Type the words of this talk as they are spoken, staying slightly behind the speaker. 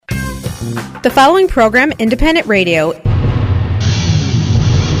The following program, Independent Radio.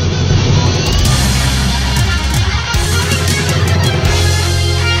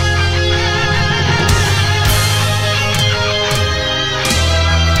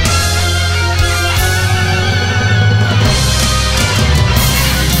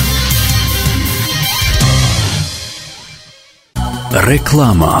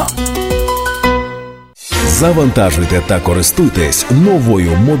 Реклама. Завантажуйте та користуйтесь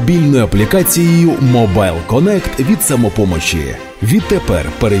новою мобільною аплікацією Mobile Connect від «Самопомочі». Відтепер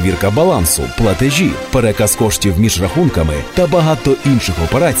перевірка балансу, платежі, переказ коштів між рахунками та багато інших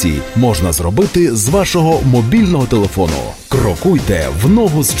операцій можна зробити з вашого мобільного телефону. Крокуйте в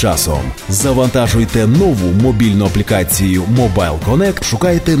ногу з часом. Завантажуйте нову мобільну аплікацію Mobile Connect,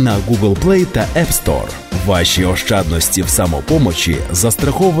 шукайте на Google Play та App Store. Ваші ощадності в «Самопомочі»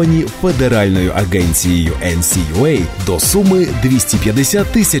 застраховані Федеральною агенцією NCUA до суми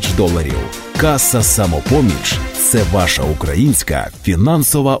 $250,000. Каса «Самопоміч» – це ваша українська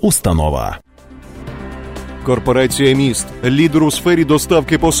фінансова установа. Корпорація «Міст», лідер у сфері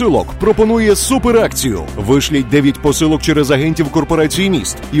доставки посилок, пропонує суперакцію. Вишліть 9 посилок через агентів корпорації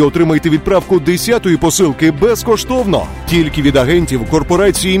 «Міст» і отримайте відправку 10-ї посилки безкоштовно. Тільки від агентів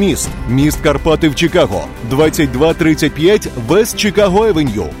корпорації «Міст». Міст Карпати в Чикаго, 2235 Вест Чикаго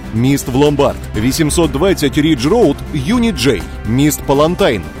Евеню. Міст в Ломбард, 820 Рідж Роуд, Юніт Джей. Міст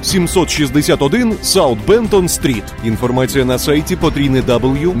Палантайн, 761 Саут Бентон Стріт. Інформація на сайті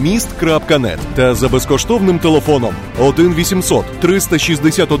www.mist.net та за безкоштовним телефоном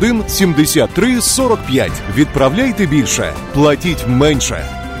 1-800-361-73-45. Відправляйте більше, платіть менше.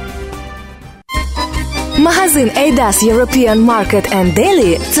 Магазин Eidas European Market and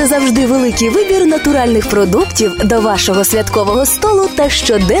Deli – це завжди великий вибір натуральних продуктів до вашого святкового столу та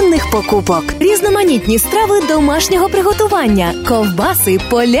щоденних покупок. Різноманітні страви домашнього приготування, ковбаси,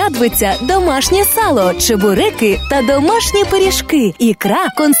 полядвиця, домашнє сало, чебуреки та домашні пиріжки, ікра,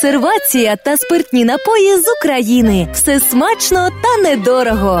 консервація та спиртні напої з України. Все смачно та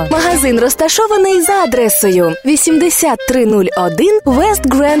недорого. Магазин розташований за адресою 8301 West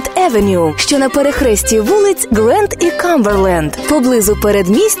Grand Avenue, що на перехресті вулиць Грент і Камберленд, поблизу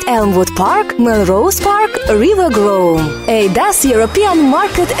передмість Елмвуд Парк, Мелроуз Парк, Рівер Гроу. Eidas European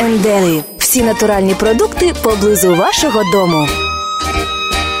Market and Deli. Всі натуральні продукти поблизу вашого дому.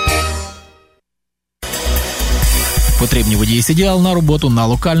 Потрібні водії CDL на роботу на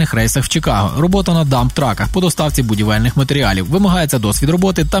локальних рейсах в Чикаго. Робота на дамп-траках по доставці будівельних матеріалів. Вимагається досвід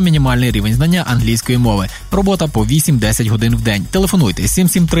роботи та мінімальний рівень знання англійської мови. Робота по 8-10 годин в день. Телефонуйте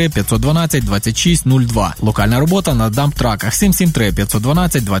 773-512-2602. Локальна робота на дамп-траках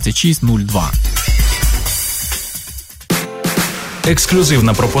 773-512-2602.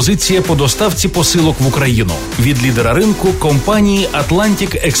 Ексклюзивна пропозиція по доставці посилок в Україну. Від лідера ринку компанії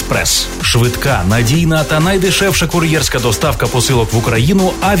Atlantic Express. Швидка, надійна та найдешевша кур'єрська доставка посилок в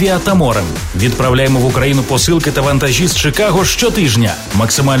Україну авіа та морем. Відправляємо в Україну посилки та вантажі з Чикаго щотижня.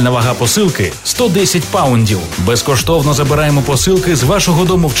 Максимальна вага посилки – 110 паундів. Безкоштовно забираємо посилки з вашого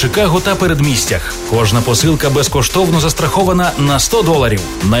дому в Чикаго та передмістях. Кожна посилка безкоштовно застрахована на $100.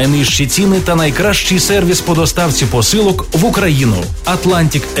 Найнижчі ціни та найкращий сервіс по доставці посилок в Україну.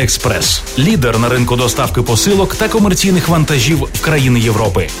 Atlantic Express. Лідер на ринку доставки посилок та комерційних вантажів в країни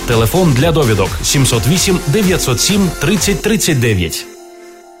Європи. Телефон для довідок 708-907-3039.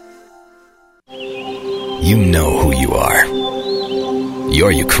 You know who you are.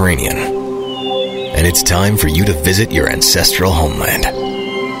 You're Ukrainian. And it's time for you to visit your ancestral homeland.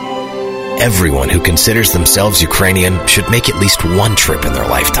 Everyone who considers themselves Ukrainian should make at least one trip in their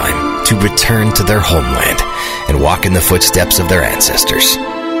lifetime to return to their homeland and walk in the footsteps of their ancestors.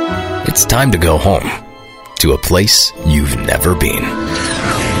 It's time to go home, to a place you've never been.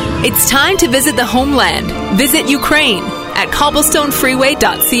 It's time to visit the homeland. Visit Ukraine at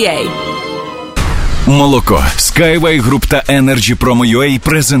cobblestonefreeway.ca. Молоко, Skyway Group та Energy Promo.ua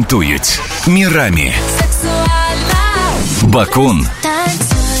презентують Мірамі, Бакун,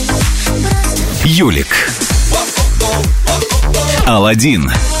 Юлік,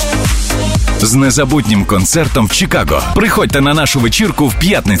 Аладдін. З незабутнім концертом в Чикаго. Приходьте на нашу вечірку в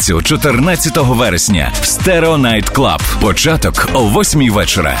п'ятницю, 14 вересня в Stereo Night Club. Початок о 8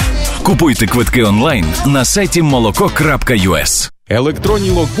 вечора. Купуйте квитки онлайн на сайті молоко.us. Електронні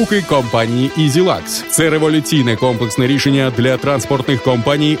логбуки компанії EasyLux. Це революційне комплексне рішення для транспортних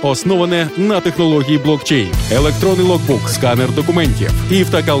компаній, основане на технології блокчейн. Електронний логбук, сканер документів, IF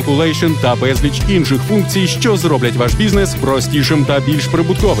та Calculation та безліч інших функцій, що зроблять ваш бізнес простішим та більш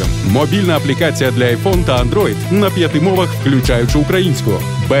прибутковим. Мобільна аплікація для iPhone та Android на 5 мовах, включаючи українську.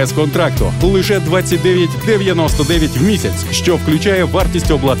 Без контракту. Лише $29.99 в місяць, що включає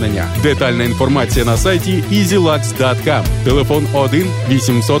вартість обладнання. Детальна інформація на сайті easylux.com. Телефон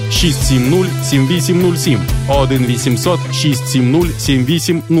 1-800-670-7807.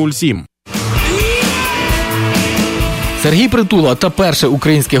 1-800-670-7807. Сергій Притула та перше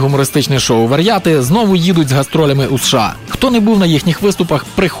українське гумористичне шоу «Вар'яти» знову їдуть з гастролями у США. Хто не був на їхніх виступах,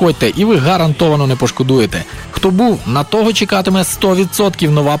 приходьте, і ви гарантовано не пошкодуєте. Хто був, на того чекатиме 100%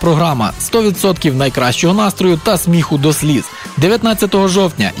 нова програма, 100% найкращого настрою та сміху до сліз. 19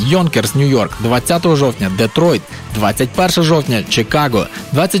 жовтня – Йонкерс, Нью-Йорк, 20 жовтня – Детройт, 21 жовтня – Чикаго,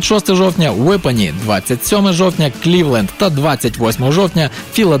 26 жовтня – Випані, 27 жовтня – Клівленд та 28 жовтня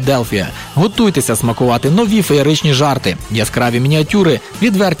 – Філадельфія. Готуйтеся смакувати нові феєричні жарти, яскраві мініатюри,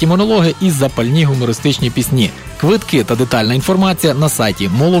 відверті монологи і запальні гумористичні пісні. Квитки та детальна інформація на сайті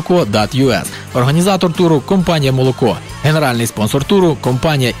moloko.us. Організатор туру – компанія «Молоко». Генеральний спонсор туру –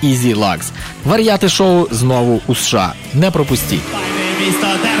 компанія Easy Lux. «Вар'яти» шоу знову у США. Не пропустіть.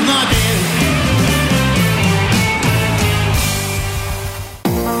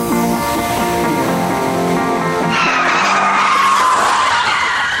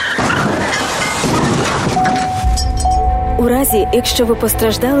 У разі, якщо ви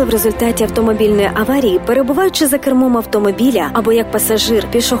постраждали в результаті автомобільної аварії, перебуваючи за кермом автомобіля або як пасажир,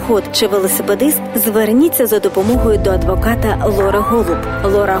 пішохід чи велосипедист, зверніться за допомогою до адвоката Лори Голуб.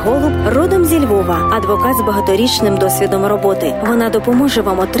 Лора Голуб родом зі Львова, адвокат з багаторічним досвідом роботи. Вона допоможе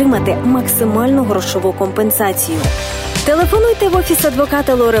вам отримати максимальну грошову компенсацію. Телефонуйте в офіс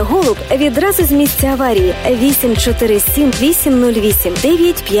адвоката Лори Голуб відразу з місця аварії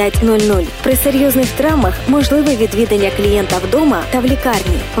 847-808-9500. При серйозних травмах можливе відвідання клієнта вдома та в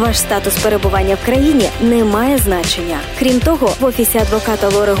лікарні. Ваш статус перебування в країні не має значення. Крім того, в офісі адвоката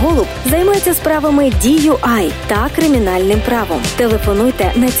Лори Голуб займаються справами DUI та кримінальним правом.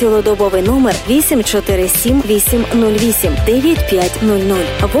 Телефонуйте на цілодобовий номер 847-808-9500.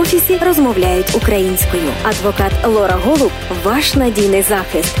 В офісі розмовляють українською. Адвокат Лора Голуб – ваш надійний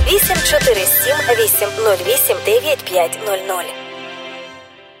захист. 847-808-9500.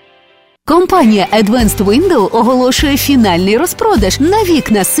 Компанія Advanced Window оголошує фінальний розпродаж на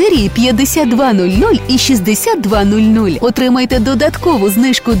вікна серії 5200 і 6200. Отримайте додаткову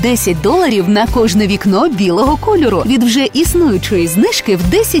знижку $10 на кожне вікно білого кольору від вже існуючої знижки в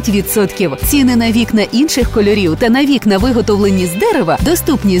 10%. Ціни на вікна інших кольорів та на вікна, виготовлені з дерева,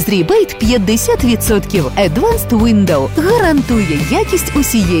 доступні з рібейт 50%. Advanced Window гарантує якість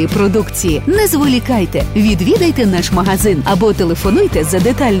усієї продукції. Не зволікайте, відвідайте наш магазин або телефонуйте за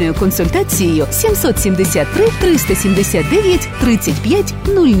детальною консультацією 773 379 35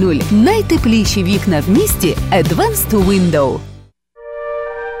 00. Найтепліші вікна в місті Advanced Window.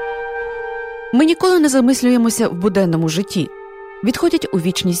 Ми ніколи не замислюємося в буденному житті. Відходять у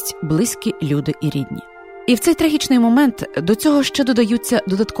вічність близькі люди і рідні. І в цей трагічний момент до цього ще додаються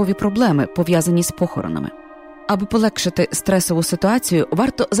додаткові проблеми, пов'язані з похоронами. Аби полегшити стресову ситуацію,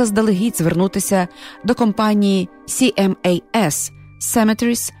 варто заздалегідь звернутися до компанії CMAS –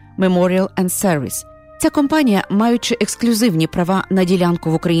 Cemeteries, Memorial and Service. Ця компанія, маючи ексклюзивні права на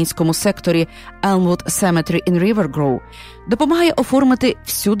ділянку в українському секторі Elmwood Cemetery in River Grove, допомагає оформити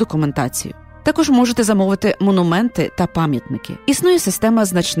всю документацію. Також можете замовити монументи та пам'ятники. Існує система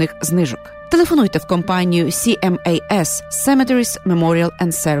значних знижок. Телефонуйте в компанію CMAS Cemeteries, Memorial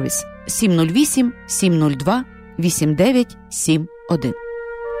and Service 708-702-8971.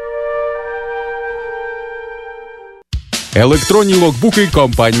 Електронні логбуки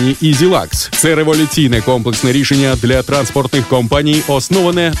компанії EasyLux. Це революційне комплексне рішення для транспортних компаній,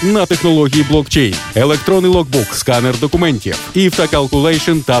 основане на технології блокчейн. Електронний логбук, сканер документів, IF та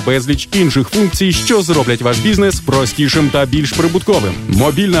Calculation та безліч інших функцій, що зроблять ваш бізнес простішим та більш прибутковим.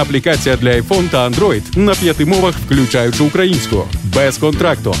 Мобільна аплікація для iPhone та Android на 5 мовах, включаючи українську. Без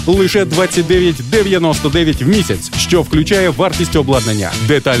контракту. Лише $29.99 в місяць, що включає вартість обладнання.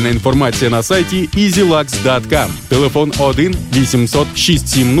 Детальна інформація на сайті easylux.com. Телефон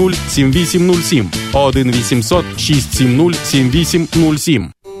 1-800-670-7807. 1-800-670-7807.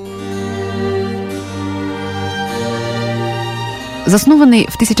 Заснований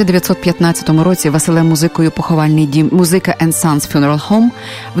в 1915 році Василем Музикою поховальний дім «Музика & Sons Funeral Home»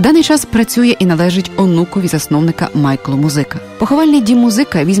 в даний час працює і належить онукові засновника Майклу Музика. Поховальний дім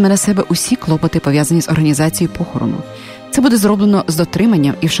 «Музика» візьме на себе усі клопоти, пов'язані з організацією похорону. Це буде зроблено з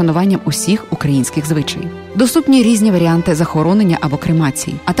дотриманням і вшануванням усіх українських звичаїв. Доступні різні варіанти захоронення або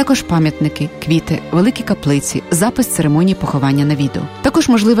кремації, а також пам'ятники, квіти, великі каплиці, запис церемонії поховання на відео. Також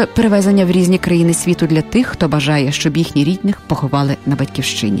можливе перевезення в різні країни світу для тих, хто бажає, щоб їхніх рідних поховали на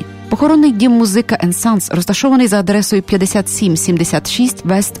батьківщині. Похоронний дім «Музика & Sons» розташований за адресою 5776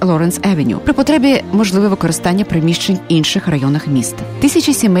 West Lawrence Avenue. При потребі можливе використання приміщень в інших районах міста.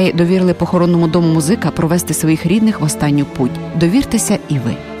 Тисячі сімей довірили похоронному дому «Музика» провести своїх рідних в останню путь. Довіртеся і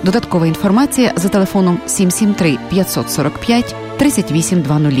ви. Додаткова інформація за телефоном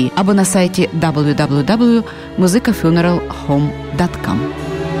 773-545-3820 або на сайті www.musicafuneralhome.com.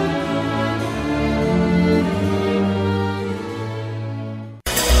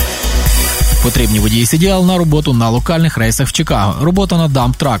 Потрібні водії CDL на роботу на локальних рейсах в Чикаго. Робота на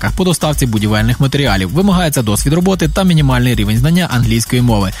дамп-траках по доставці будівельних матеріалів. Вимагається досвід роботи та мінімальний рівень знання англійської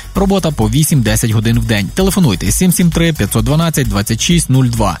мови. Робота по 8-10 годин в день. Телефонуйте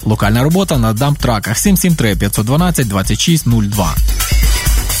 773-512-2602. Локальна робота на дамп-траках 773-512-2602.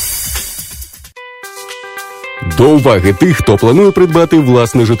 До уваги тих, хто планує придбати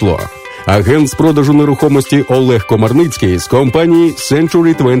власне житло. Агент з продажу нерухомості Олег Комарницький з компанії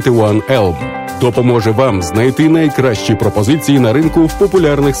Century 21 Elm допоможе вам знайти найкращі пропозиції на ринку в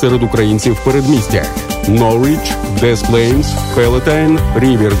популярних серед українців передмістях Norwich, Des Plaines, Palatine,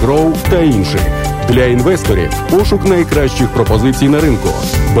 River Grove та інших. Для інвесторів пошук найкращих пропозицій на ринку,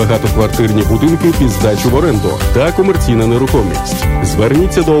 багатоквартирні будинки під здачу в оренду та комерційна нерухомість.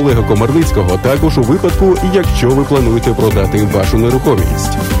 Зверніться до Олега Комарницького також у випадку, якщо ви плануєте продати вашу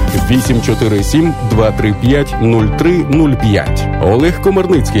нерухомість. 847-235-0305. Олег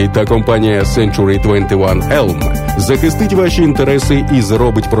Комарницький та компанія Century 21 Elm захистить ваші інтереси і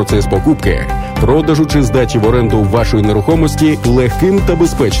зробить процес покупки, продажу чи здачі в оренду вашої нерухомості легким та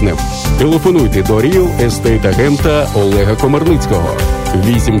безпечним. Телефонуйте до Real Estate-агента Олега Комарницького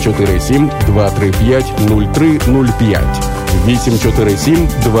 847-235-0305.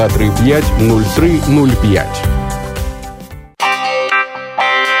 847-235-0305.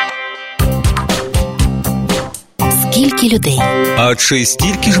 Скільки людей? А чи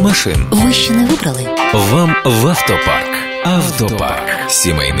стільки ж машин? Ви ще не вибрали? Вам в автопарк. Автопарк.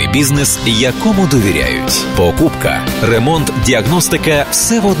 Сімейний бізнес, якому довіряють. Покупка, ремонт, діагностика –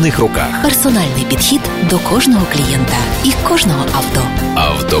 все в одних руках. Персональний підхід до кожного клієнта і кожного авто.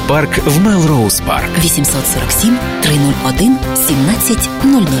 Автопарк в Мелроуз Парк.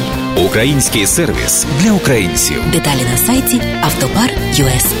 847-301-1700. Український сервіс для українців. Деталі на сайті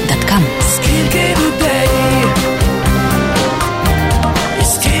автопар.us.com. Скільки людей і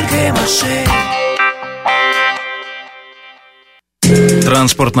скільки машин.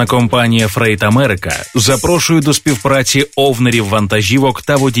 Транспортна компанія Freight America запрошує до співпраці овнерів вантажівок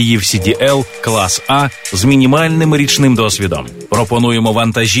та водіїв CDL клас А з мінімальним річним досвідом. Пропонуємо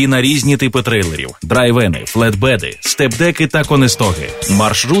вантажі на різні типи трейлерів, драйвени, флетбеди, степдеки та конестоги.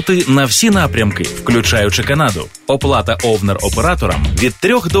 Маршрути на всі напрямки, включаючи Канаду. Оплата овнер-операторам від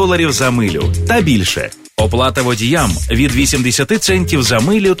 $3 за милю та більше. Оплата водіям від 80 центів за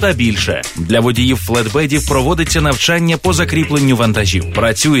милю та більше. Для водіїв флетбедів проводиться навчання по закріпленню вантажів.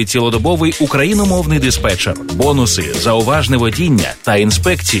 Працює цілодобовий україномовний диспетчер. Бонуси за уважне водіння та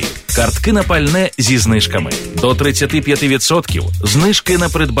інспекції. Картки на пальне зі знижками. До 35% знижки на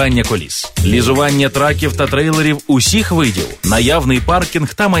придбання коліс. Лізування траків та трейлерів усіх видів. Наявний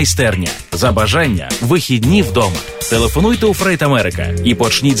паркінг та майстерня. За бажання – вихідні вдома. Телефонуйте у Freight America і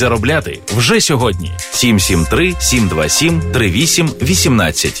почніть заробляти вже сьогодні.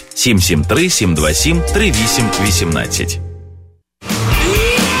 773-727-3818. 773-727-3818.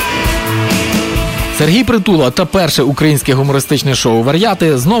 Сергій Притула та перше українське гумористичне шоу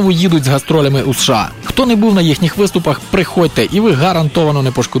 «Вар'яти» знову їдуть з гастролями у США. Хто не був на їхніх виступах, приходьте і ви гарантовано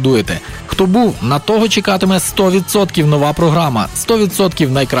не пошкодуєте. Хто був, на того чекатиме 100% нова програма, 100%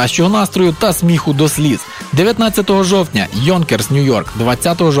 найкращого настрою та сміху до сліз. 19 жовтня – Йонкерс, Нью-Йорк,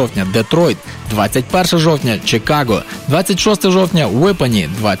 20 жовтня – Детройт, 21 жовтня – Чикаго, 26 жовтня – Випані,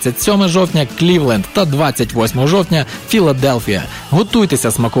 27 жовтня – Клівленд та 28 жовтня – Філадельфія.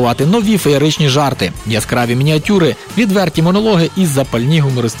 Готуйтеся смакувати нові феєричні жарти, яскраві мініатюри, відверті монологи і запальні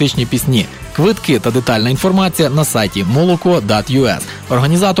гумористичні пісні. Квитки та детальна інформація на сайті moloko.us.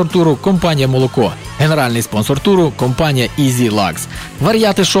 Організатор туру – компанія «Молоко». Генеральний спонсор туру – компанія Easy Lux.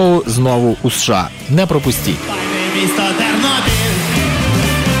 «Вар'яти» шоу знову у США. Не пропустіть.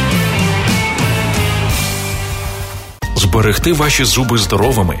 Зберегти ваші зуби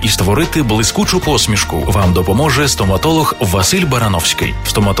здоровими і створити блискучу посмішку вам допоможе стоматолог Василь Барановський. В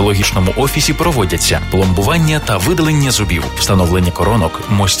стоматологічному офісі проводяться пломбування та видалення зубів, встановлення коронок,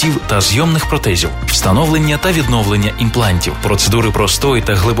 мостів та зйомних протезів, встановлення та відновлення імплантів, процедури простої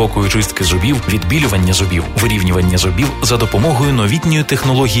та глибокої чистки зубів, відбілювання зубів, вирівнювання зубів за допомогою новітньої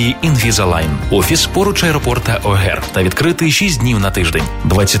технології Invisalign. Офіс поруч аеропорта Огер та відкритий 6 днів на тиждень.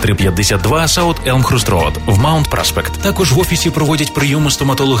 2352 South Elmhurst Road в Маунт Проспект. Також Також в офісі проводять прийоми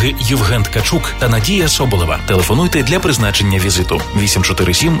стоматологи Євген Ткачук та Надія Соболева. Телефонуйте для призначення візиту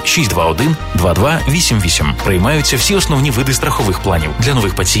 847-621-2288. Приймаються всі основні види страхових планів. Для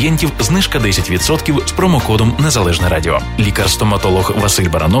нових пацієнтів знижка 10% з промокодом «Незалежне радіо». Лікар-стоматолог Василь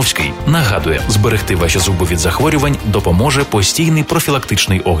Барановський нагадує, зберегти ваші зуби від захворювань допоможе постійний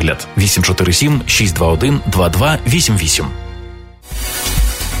профілактичний огляд. 847-621-2288.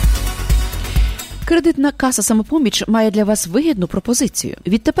 Кредитна каса «Самопоміч» має для вас вигідну пропозицію.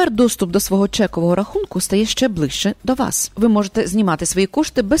 Відтепер доступ до свого чекового рахунку стає ще ближче до вас. Ви можете знімати свої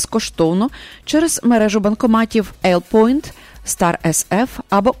кошти безкоштовно через мережу банкоматів L-Point, Star SF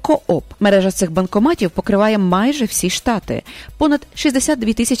або Coop. Мережа цих банкоматів покриває майже всі штати. Понад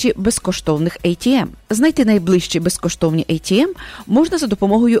 62 тисячі безкоштовних ATM. Знайти найближчі безкоштовні ATM можна за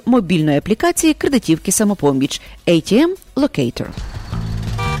допомогою мобільної аплікації кредитівки «Самопоміч» ATM Locator.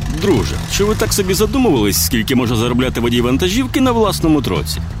 Друже, чи ви так собі задумувались, скільки можна заробляти водій вантажівки на власному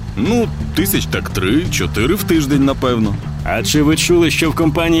троці? Ну, 3-4 в тиждень, напевно. А чи ви чули, що в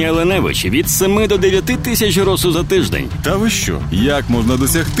компанії Еленевич від 7 до 9 тисяч гросу за тиждень? Та ви що? Як можна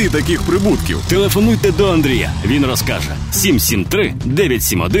досягти таких прибутків? Телефонуйте до Андрія, він розкаже.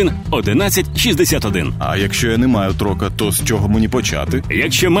 773-971-1161. А якщо я не маю трока, то з чого мені почати?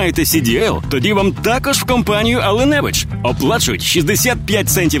 Якщо маєте CDL, тоді вам також в компанію Еленевич. Оплачують 65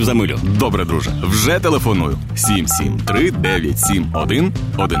 центів за милю. Добре, друже, вже телефоную.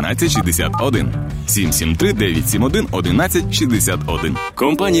 773-971-1161. 773-971-1161.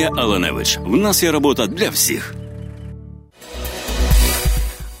 Компанія Еленевич. В нас є робота для всіх.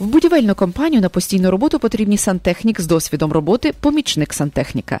 В будівельну компанію на постійну роботу потрібні сантехнік з досвідом роботи, помічник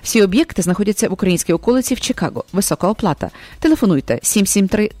сантехніка. Всі об'єкти знаходяться в українській околиці в Чикаго. Висока оплата. Телефонуйте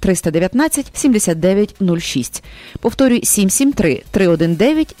 773-319-7906. Повторюй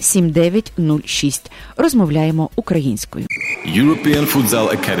 773-319-7906. Розмовляємо українською. European Futsal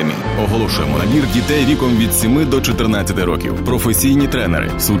Academy. Оголошуємо набір дітей віком від 7 до 14 років. Професійні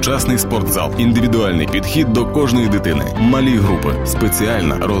тренери, сучасний спортзал, індивідуальний підхід до кожної дитини, малі групи,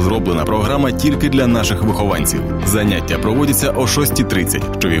 спеціальна розроблена програма тільки для наших вихованців. Заняття проводяться о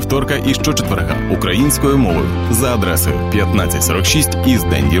 6:30 щовівторка і щочетверга українською мовою за адресою 1546 East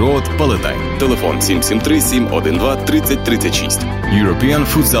Dandy Road, Палетай. Телефон 773-712-3036. European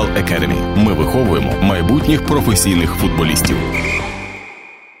Futsal Academy. Ми виховуємо майбутніх професійних футболістів.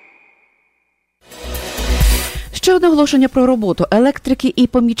 Ще одне оголошення про роботу. Електрики і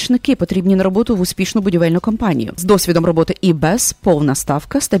помічники потрібні на роботу в успішну будівельну компанію. З досвідом роботи і без, повна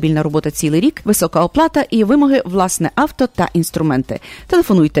ставка, стабільна робота цілий рік, висока оплата і вимоги власне авто та інструменти.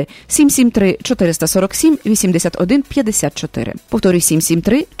 Телефонуйте 773-447-8154. Повторюй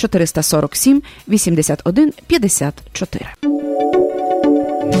 773-447-8154.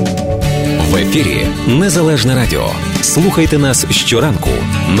 В ефірі Незалежне радіо. Слухайте нас щоранку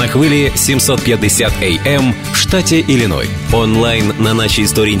на хвилі 750 AM в штаті Ілліной. Онлайн на нашій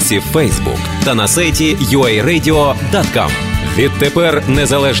сторінці Facebook та на сайті uaradio.com. Відтепер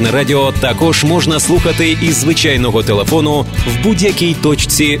Незалежне радіо також можна слухати із звичайного телефону в будь-якій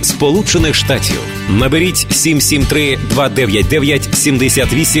точці Сполучених Штатів. Наберіть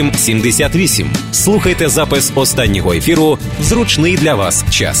 773-299-7878. Слухайте запис останнього ефіру в зручний для вас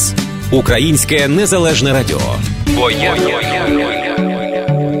час. Українське Незалежне радіо.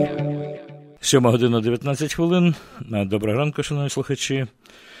 7 година 19 хвилин. Доброго ранку, шановні слухачі.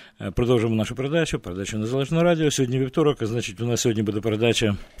 Продовжуємо нашу передачу Незалежне радіо. Сьогодні вівторок, а значить у нас сьогодні буде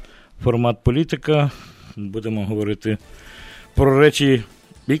передача формат політика. Будемо говорити про речі,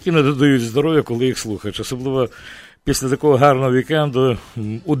 які не додають здоров'я, коли їх слухаєш. Особливо після такого гарного вікенду,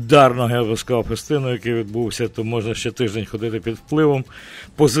 ударного, я б сказав, фестину, який відбувся, то можна ще тиждень ходити під впливом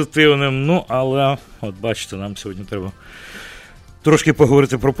позитивним. Ну, але, от бачите, нам сьогодні треба трошки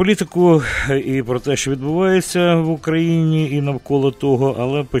поговорити про політику і про те, що відбувається в Україні і навколо того,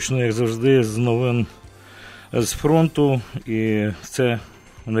 але почну, як завжди, з новин з фронту, і це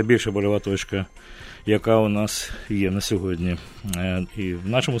найбільша больова точка, яка у нас є на сьогодні і в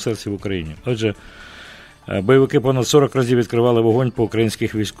нашому серці, в Україні. Отже, бойовики понад 40 разів відкривали вогонь по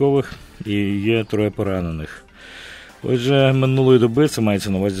українських військових і є 3 поранених. Отже, минулої доби, це мається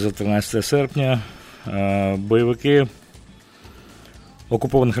на увазі за 13 серпня, бойовики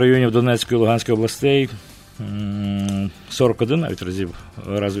окупованих районів Донецької і Луганської областей 41 навіть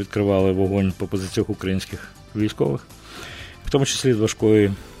раз відкривали вогонь по позиціях українських військових, в тому числі з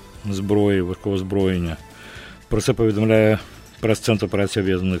важкої зброї, важкого озброєння. Про це повідомляє прес-центр операції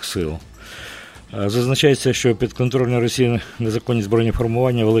Об'єднаних сил. Зазначається, що підконтрольні Росії незаконні збройні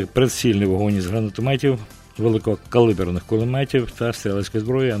формування вели прицільний вогонь із гранатометів, великокалиберних кулеметів та стрілецької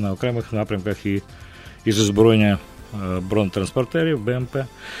зброї, а на окремих напрямках і із озброєння бронетранспортерів, БМП,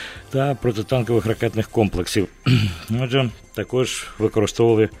 та протитанкових ракетних комплексів. Отже, також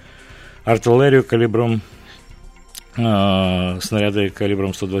використовували артилерію калібром, снаряди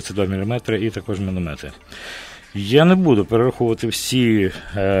калібром 122 мм і також міномети. Я не буду перераховувати всі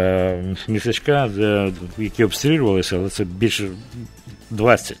містечка, які обстрілювалися, але це більше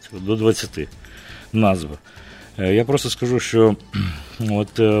 20 назв. Я просто скажу, що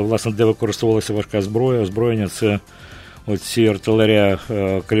от, власне, де використовувалася важка зброя, озброєння, це оці артилерія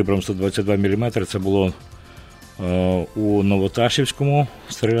калібром 122 мм, це було у Новоташівському,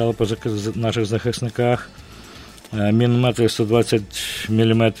 стріляли по наших захисниках. Міномети 120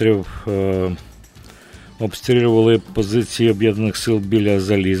 мм обстрілювали позиції Об'єднаних сил біля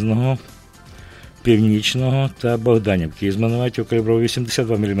Залізного, Північного та Богданівки. Із мінометів калібру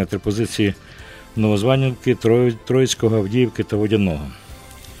 82 мм позиції Новозванівки, Троїцького, Авдіївки та Водяного.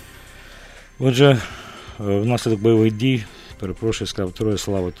 Отже, внаслідок бойових дій, перепрошую, сказав троє,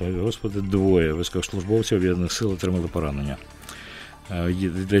 слава Тобі, Господи, двоє військовослужбовців Об'єднаних сил отримали поранення.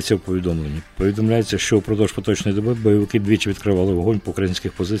 Йдеться в повідомленні. Повідомляється, що впродовж поточної доби бойовики двічі відкривали вогонь по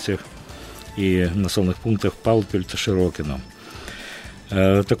українських позиціях і населених пунктах Палпіль та Широкино.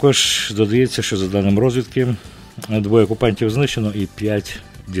 Також додається, що за даними розвідки, 2 окупантів знищено і 5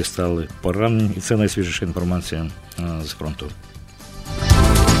 дістали поранень. І це найсвіжіша інформація з фронту.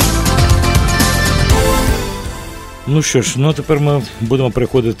 Ну що ж, тепер ми будемо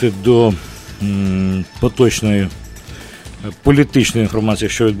переходити до поточної політичної інформації,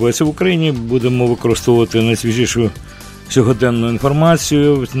 що відбувається в Україні. Будемо використовувати найсвіжішу сьогоденну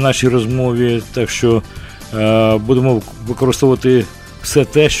інформацію в нашій розмові, так що будемо використовувати все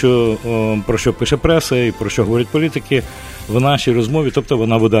те, про що пише преса і про що говорять політики в нашій розмові, тобто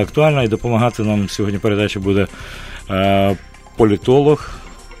вона буде актуальна, і допомагати нам сьогодні в передачі буде політолог,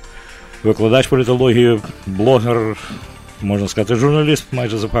 викладач політології, блогер, можна сказати, журналіст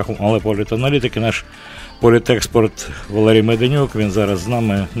майже за фахом, але політаналітик і наш політекспорт Валерій Меденюк. Він зараз з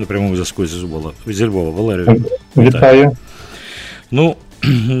нами на прямому зв'язку зі Львова. Валерію, вітаю. Ну,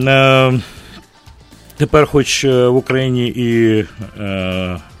 тепер хоч в Україні і,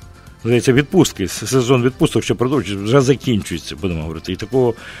 здається, відпустки, сезон відпусток, що продовжується, вже закінчується, будемо говорити. І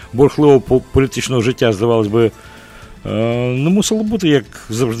такого бурхливого політичного життя, здавалось би, не мусило бути, як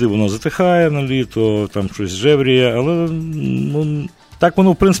завжди, воно затихає на літо, там щось жевріє, але так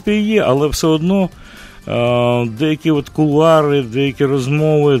воно в принципі і є, але все одно деякі от кулуари, деякі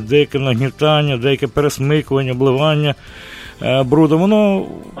розмови, деяке нагнітання, деяке пересмикування, обливання брудом, воно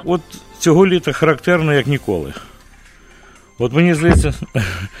от цього літа характерно як ніколи. От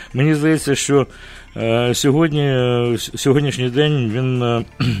мені здається, що сьогоднішній день він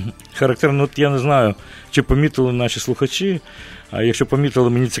характерно, от я не знаю, чи помітили наші слухачі, а якщо помітили,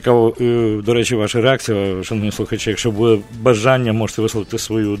 мені цікаво, до речі, ваша реакція, шановні слухачі, якщо буде бажання, можете висловити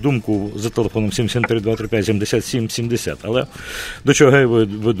свою думку за телефоном 773-235-77-70. Але до чого я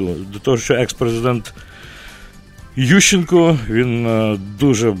веду? До того, що екс-президент Ющенко, він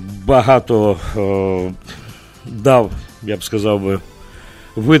дуже багато дав, я б сказав,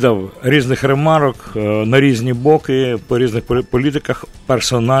 видав різних ремарок на різні боки, по різних політиках,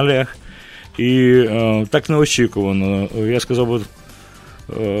 персоналіях. І так неочікувано. Я сказав,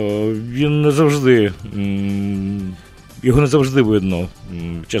 він не завжди, його не завжди видно,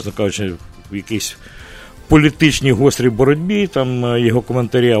 чесно кажучи, в якійсь політичній гострій боротьбі, там його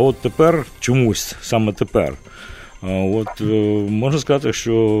коментарі, а от тепер, чомусь, саме тепер. От можна сказати,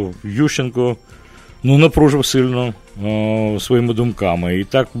 що Ющенко напружив сильно своїми думками. І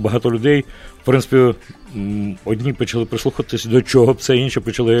так багато людей, в принципі, одні почали прислухатися до чого б це, інші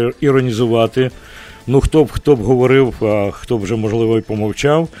почали іронізувати. Хто б говорив, а хто б вже, можливо, і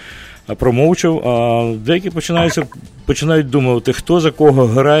промовчав, а деякі починають думати, хто за кого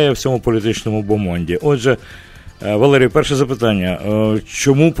грає в цьому політичному бомонді. Отже, Валерій, перше запитання.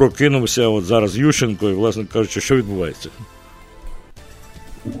 Чому прокинувся от зараз Ющенко і, власне кажучи, що відбувається?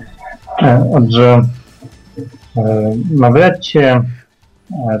 Отже, навряд чи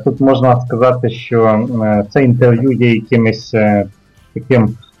тут можна сказати, що це інтерв'ю є якимось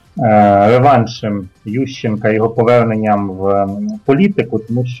таким реваншем Ющенка, його поверненням в політику,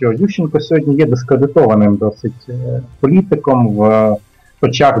 тому що Ющенко сьогодні є дискредитованим досить політиком в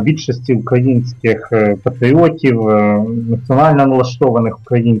очах більшості українських патріотів, національно налаштованих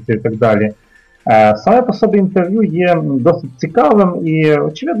українців і так далі. Саме по собі інтерв'ю є досить цікавим, і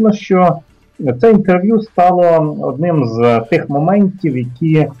очевидно, що це інтерв'ю стало одним з тих моментів,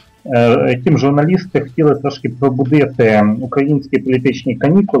 яким журналісти хотіли трошки пробудити українські політичні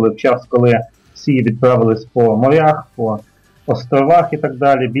канікули в час, коли всі відправились по морях, по островах і так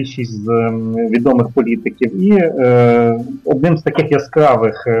далі, більшість з відомих політиків. І одним з таких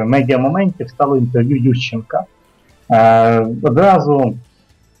яскравих медіамоментів стало інтерв'ю Ющенка. Одразу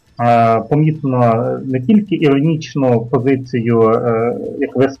помітно не тільки іронічну позицію,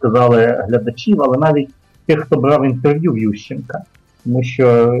 як ви сказали, глядачів, але навіть тих, хто брав інтерв'ю в Ющенка. Тому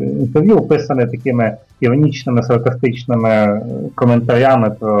що інтерв'ю описане такими іронічними, саркастичними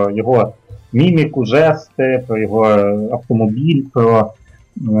коментарями про його міміку, жести, про його автомобіль, про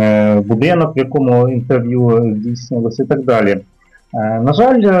будинок, в якому інтерв'ю здійснилося і так далі. На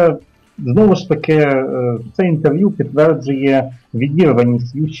жаль, знову ж таки, це інтерв'ю підтверджує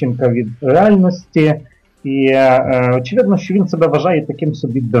відірваність Ющенка від реальності, і очевидно, що він себе вважає таким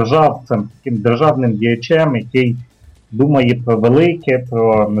собі державцем, таким державним діячем, який думає про велике,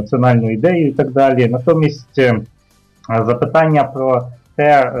 про національну ідею і так далі. Натомість запитання про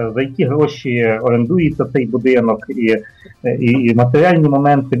те, за які гроші орендується цей будинок, і матеріальні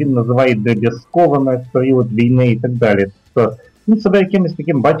моменти він називає дріб'язковими в період війни і так далі. Тобто він себе якимось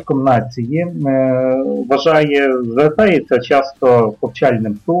таким батьком нації вважає, звертається часто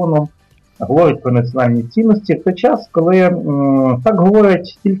повчальним тоном, говорить про національні цінності в той час, коли так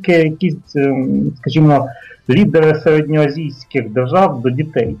говорять тільки якісь, скажімо, лідери середньоазійських держав до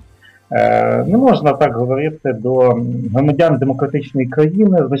дітей. Не можна так говорити до громадян демократичної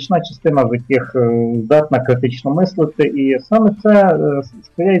країни, значна частина з яких здатна критично мислити, і саме це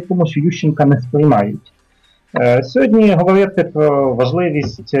сприяє тому, що Ющенка не сприймають. Сьогодні говорити про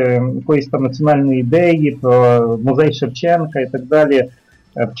важливість якоїсь там національної ідеї, про музей Шевченка і так далі,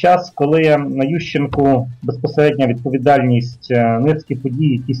 в час, коли на Ющенку безпосередня відповідальність низки подій,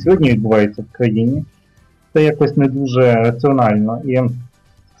 які сьогодні відбуваються в країні, це якось не дуже раціонально. І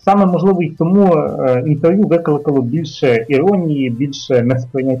саме, можливо, і тому інтерв'ю викликало більше іронії, більше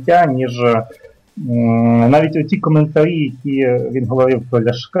несприйняття, ніж навіть оці коментарі, які він говорив про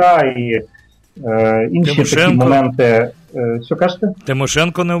Ляшка і інші Тимошенко. Такі моменти. Що кажете?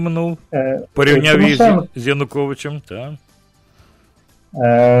 Тимошенко не оминув, порівняв її з Януковичем. Так.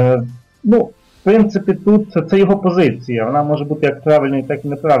 В принципі, тут це його позиція. Вона може бути як правильною, так і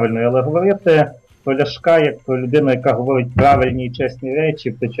неправильною, але говорити про Ляшка як про людину, яка говорить правильні і чесні речі,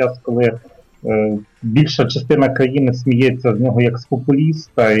 в той час, коли більша частина країни сміється з нього як з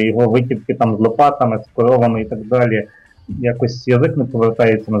популіста, і його витівки там з лопатами, з коровами і так далі, якось язик не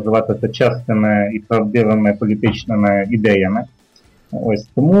повертається називати це чесними і правдивими політичними ідеями. Ось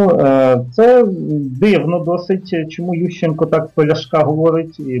тому це дивно досить, чому Ющенко так про Ляшка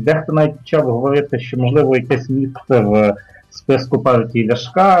говорить, і дехто навіть почав говорити, що можливо якесь місце в списку партії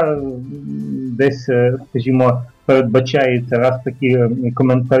Ляшка десь, скажімо, передбачається раз такі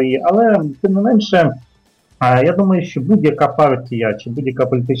коментарі, але тим не менше, я думаю, що будь-яка партія чи будь-яка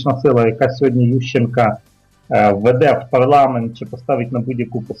політична сила, яка сьогодні Ющенка введе в парламент чи поставить на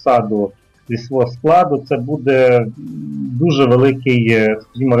будь-яку посаду зі свого складу, це буде дуже великий,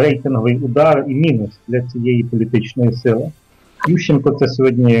 скажімо, рейтинговий удар і мінус для цієї політичної сили. Ющенко це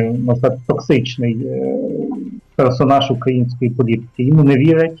сьогодні, можна сказати, токсичний персонаж української політики. Йому не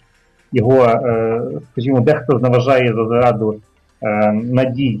вірять, його, скажімо, дехто зневажає за зраду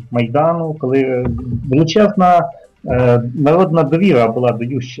надій Майдану, коли величезна народна довіра була до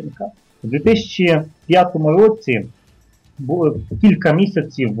Ющенка. У 2005 році було кілька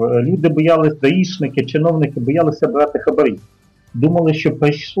місяців, люди боялися, даїшники, чиновники боялися брати хабарі. Думали, що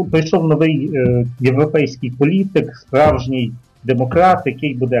прийшов новий європейський політик, справжній демократ,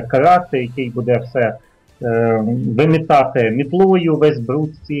 який буде карати, який буде все вимітати мітлою весь бруд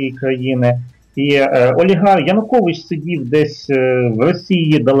цієї країни. І олігарх Янукович сидів десь в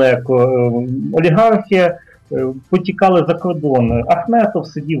Росії далеко, олігархи потікали за кордон, Ахметов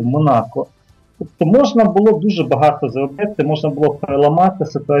сидів в Монако. Тобто можна було дуже багато зробити, можна було переламати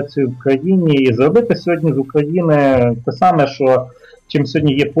ситуацію в країні і зробити сьогодні з України те саме, що чим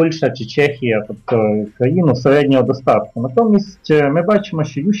сьогодні є Польща чи Чехія, тобто країну середнього достатку. Натомість ми бачимо,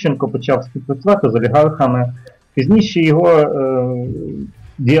 що Ющенко почав співпрацювати з олігархами, пізніше його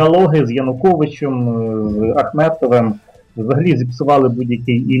діалоги з Януковичем, з Ахметовим взагалі зіпсували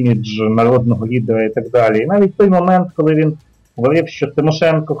будь-який імідж народного лідера і так далі. І навіть той момент, коли він говорив, що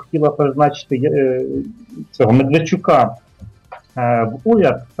Тимошенко хотіла призначити цього Медведчука в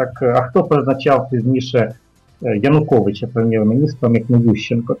уряд, так а хто призначав пізніше Януковича прем'єр-міністром, як не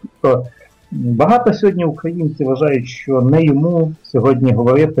Ющенко. Тобто багато сьогодні українців вважають, що не йому сьогодні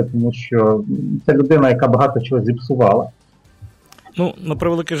говорити, тому що це людина, яка багато чого зіпсувала. Ну, на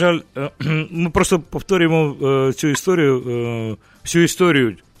превеликий жаль, ми просто повторюємо цю історію, всю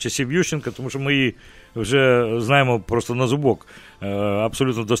історію часів Ющенка, тому що ми її вже знаємо просто на зубок,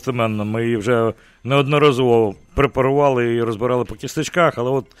 абсолютно достеменно. Ми її вже неодноразово препарували і розбирали по кісточках,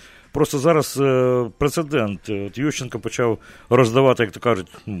 але от просто зараз прецедент. От Ющенко почав роздавати, як то кажуть,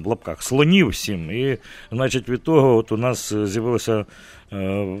 в лапках, слонів всім. І, значить, від того от у нас з'явилася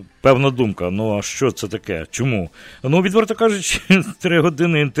певна думка. Ну, а що це таке? Чому? Ну, відверто кажучи, 3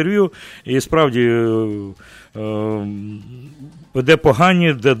 години інтерв'ю, і справді де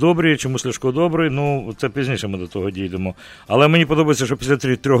погані, де добрі, чомусь Ляшко добрий, ну, це пізніше ми до того дійдемо. Але мені подобається, що після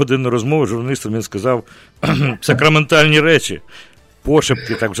 3-годинної розмови журналістам він сказав сакраментальні речі.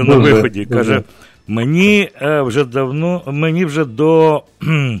 Пошепки, так вже на виході. Каже, мені вже до,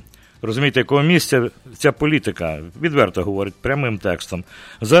 розумієте, якого місця ця політика, відверто говорить, прямим текстом.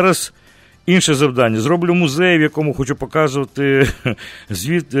 Зараз інше завдання. Зроблю музей, в якому хочу показати,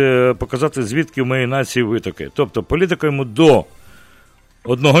 звідки в моїй нації витоки. Тобто політика йому до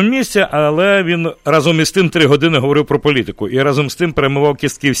одного місця, але він разом із тим 3 години говорив про політику. І разом з тим перемивав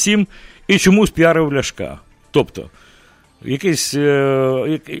кістки всім і чомусь піарив Ляшка. Тобто,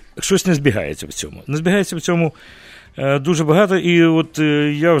 щось не збігається в цьому. Не збігається в цьому дуже багато, і от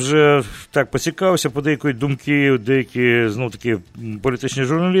я вже так поцікавився по деякої думки, деякі, знов таки, політичні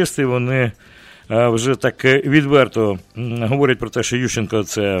журналісти, вони вже так відверто говорять про те, що Ющенко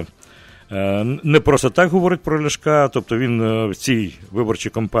це не просто так говорить про Ляшка, тобто він в цій виборчій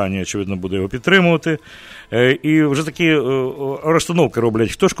кампанії, очевидно, буде його підтримувати. І вже такі розстановки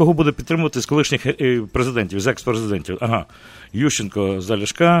роблять. Хто ж кого буде підтримувати з колишніх президентів, з екс-президентів? Ага, Ющенко за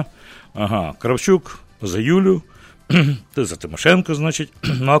Ляшка, ага, Кравчук за Юлю, ти за Тимошенко, значить.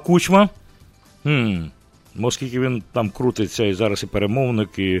 Ну, а Кучма? Оскільки він там крутиться і зараз і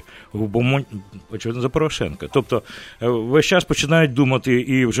перемовник, і очевидно, за Порошенка. Тобто весь час починають думати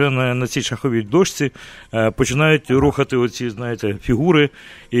і вже на цій шаховій дошці починають рухати оці, знаєте, фігури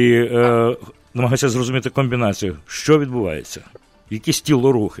і намагаються зрозуміти комбінацію, що відбувається. Якісь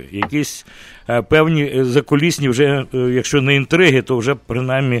тілорухи, якісь певні закулісні вже, якщо не інтриги, то вже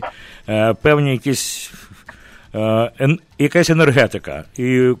принаймні певні якісь якась енергетика,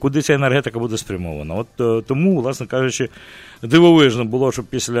 і куди ця енергетика буде спрямована. От тому, власне кажучи, дивовижно було, що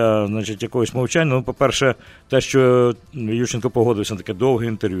після, значить, якогось мовчання, ну, по-перше, те, що Ющенко погодився на таке довге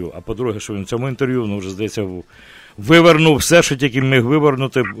інтерв'ю, а по-друге, що він в цьому інтерв'ю, ну, вже, здається, вивернув все, що тільки міг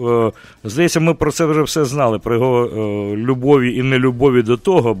вивернути. Здається, ми про це вже все знали, про його любові і нелюбові до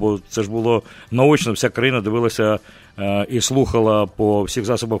того, бо це ж було наочно, вся країна дивилася і слухала по всіх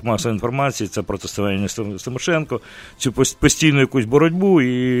засобах масової інформації, це протистояння з Тимошенко, цю постійну якусь боротьбу,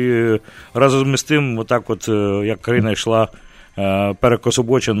 і разом з тим, отак от, як країна йшла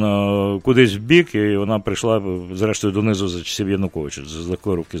перекособочена кудись в бік, і вона прийшла, зрештою, донизу за часів Януковича, з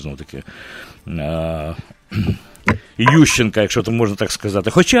легкої руки, знов-таки, Ющенка, якщо то можна так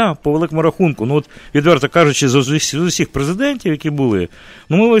сказати. Хоча, по великому рахунку, ну от, відверто кажучи, з усіх президентів, які були,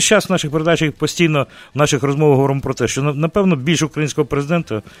 ну ми весь час в наших передачах постійно в наших розмовах говоримо про те, що, напевно, більш українського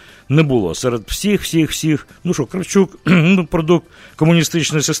президента не було. Серед всіх, ну що, Кравчук, ну, продукт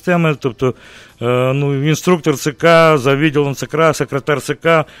комуністичної системи, тобто, ну, інструктор ЦК, за відділом ЦК, секретар ЦК,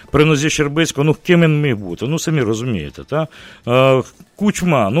 при нозі Щербицького, ну, ким він міг бути? Ну, самі розумієте, так?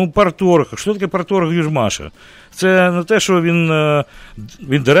 Кучма, ну, парторг. Що таке парторг Южмаша? Це не те, що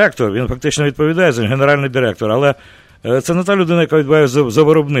він директор, він фактично відповідає за генеральний директор, але це не та людина, яка відповідає за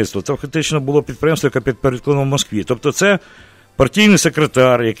виробництво. Це фактично було підприємство, яке підпорядковано в Москві. Тобто це партійний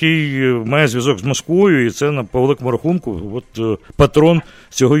секретар, який має зв'язок з Москвою, і це, по великому рахунку, от, патрон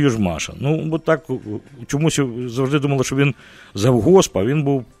цього Южмаша. Ну, от так, чомусь завжди думали, що він завгосп, а він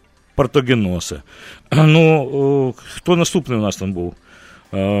був партогеносе. Ну, хто наступний у нас там був?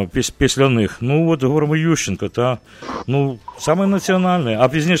 Після них. Ну, от говоримо Ющенко, та, ну, саме національний, а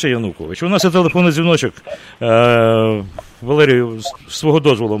пізніше Янукович. У нас є телефонний дзвіночок. Валерію, з свого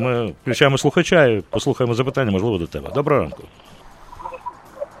дозволу, ми включаємо слухача і послухаємо запитання, можливо, до тебе. Доброго ранку.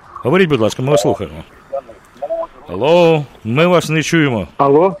 Говоріть, будь ласка, ми вас слухаємо. Алло, ми вас не чуємо.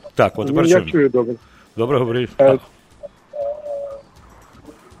 Алло? Так, от тепер чуємо. Я чую, добре. Добре, говоріть.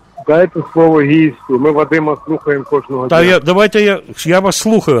 Дайте слово гістю, ми Вадима слухаємо кожного дня. Давайте я вас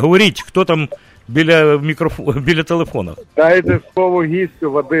слухаю, говоріть, хто там біля телефона. Дайте слово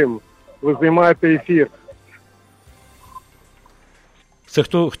гістю, Вадим, ви знімаєте ефір. Це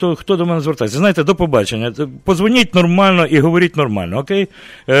хто до мене звертається? Знаєте, до побачення. Подзвоніть нормально і говоріть нормально, окей?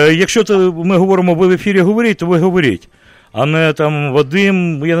 Якщо ми говоримо, ви в ефірі говоріть, то ви говоріть. А не там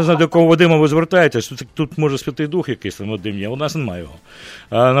Вадим, я не знаю, до кого Вадима ви звертаєтесь, тут може Святий Дух якийсь там Вадим є, у нас немає його.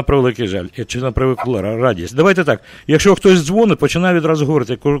 На превеликий жаль, чи на превелику радість. Давайте так, якщо хтось дзвонить, починає відразу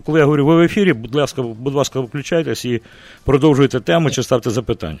говорити. Коли я говорю, ви в ефірі, будь ласка, включайтесь і продовжуйте тему чи ставте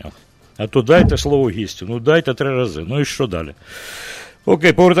запитання. А то дайте слово гістю. Ну, дайте 3 рази. Ну і що далі?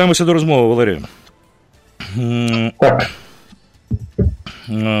 Окей, повертаємося до розмови, Валерій.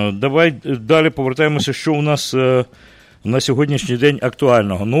 Давай далі повертаємося, що у нас на сьогоднішній день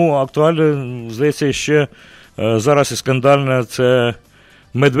актуального. Ну, актуальне, здається, ще зараз і скандальне – це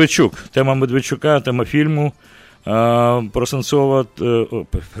Медведчук. Тема Медведчука, тема фільму про Сенцова,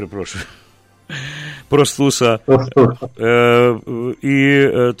 перепрошую, про Стуса. І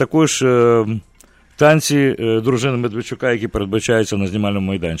також танці дружини Медведчука, які передбачаються на знімальному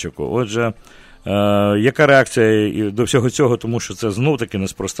майданчику. Отже, яка реакція до всього цього, тому що це знов-таки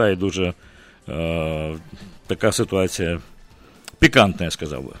неспроста і дуже така ситуація пікантна, я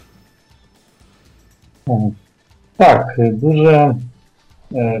сказав би. Так, дуже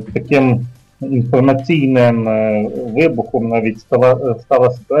таким інформаційним вибухом навіть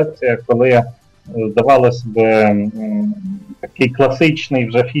стала ситуація, коли, здавалось би, такий класичний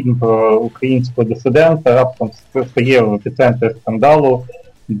вже фільм про українського дисидента раптом стає в епіцентрі скандалу,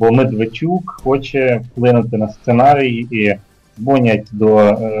 бо Медведчук хоче вплинути на сценарій і дзвонять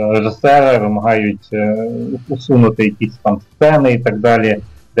до режисера, вимагають усунути якісь там сцени і так далі,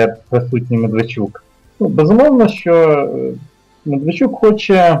 де присутній Медведчук. Ну, безумовно, що Медведчук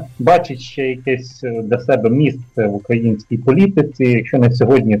хоче бачити ще якесь для себе місце в українській політиці, якщо не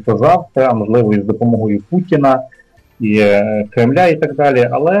сьогодні, то завтра, можливо, із допомогою Путіна і Кремля і так далі.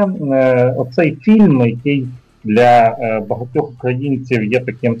 Але оцей фільм, який для багатьох українців є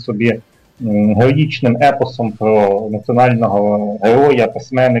таким собі героїчним епосом про національного героя,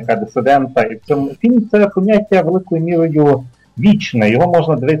 письменника, дисидента, і в цьому фільмі це поняття великою мірою вічне, його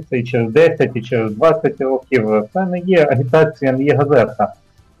можна дивитися і через 10, і через 20 років. Це не є агітація, не є газета.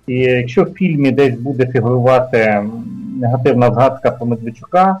 І якщо в фільмі десь буде фігурувати негативна згадка про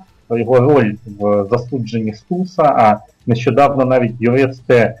Медведчука, про його роль в засудженні Стуса, а нещодавно навіть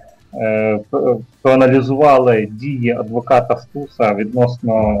юристи проаналізували дії адвоката Стуса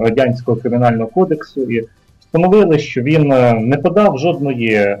відносно Радянського кримінального кодексу і встановили, що він не подав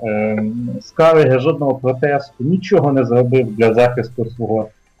жодної скарги, жодного протесту, нічого не зробив для захисту свого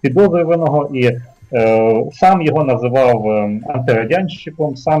підозрюваного і сам його називав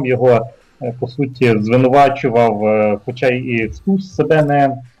антирадянщиком, сам його, по суті, звинувачував, хоча і Стус себе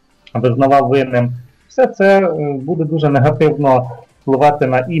не визнавав винним. Все це буде дуже негативно впливати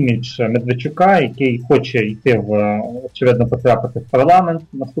на імідж Медведчука, який хоче йти очевидно, потрапити в парламент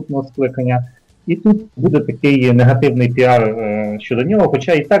наступного скликання. І тут буде такий негативний піар щодо нього,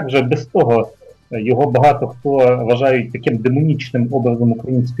 хоча і так вже без того його багато хто вважають таким демонічним образом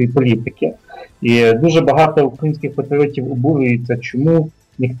української політики. І дуже багато українських патріотів обурюються, чому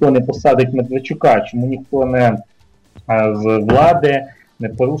ніхто не посадить Медведчука, чому ніхто не з влади не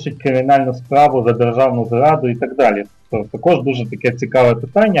порушить кримінальну справу за державну зраду і так далі. Тобто також дуже таке цікаве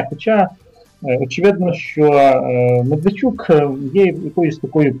питання, хоча очевидно, що Медведчук є якоюсь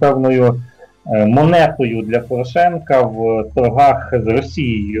такою певною монетою для Порошенка в торгах з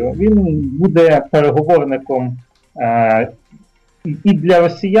Росією. Він буде переговорником і для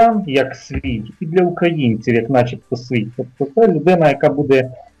росіян, як свій, і для українців, як начебто свій. Тобто це людина, яка буде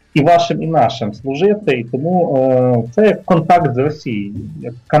і вашим, і нашим служити, і тому це як контакт з Росією,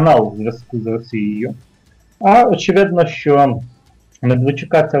 як канал зв'язку з Росією. А очевидно, що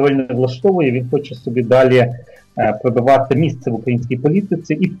Медведчука ця роль не влаштовує, він хоче собі далі пробивати місце в українській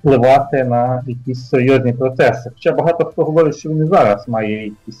політиці і впливати на якісь серйозні процеси. Хоча багато хто говорить, що він і зараз має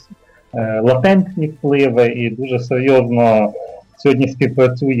якісь латентні впливи і дуже серйозно сьогодні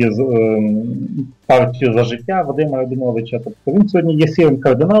співпрацює з партією «За життя» Вадима Радимовича. Тобто він сьогодні є сірим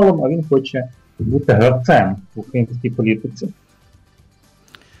кардиналом, а він хоче бути гравцем в українській політиці.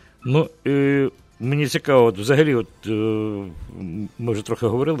 Ну, мені цікаво, взагалі, ми вже трохи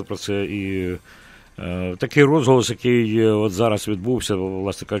говорили про це, і такий розголос, який от зараз відбувся,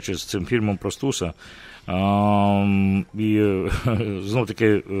 власне кажучи, з цим фільмом про Стуса, і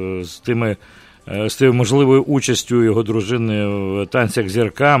знов-таки з тією можливою участю його дружини в танцях з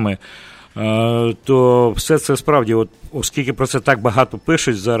зірками, то все це справді, оскільки про це так багато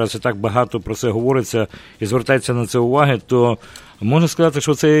пишуть зараз, і так багато про це говориться і звертається на це уваги, то можна сказати,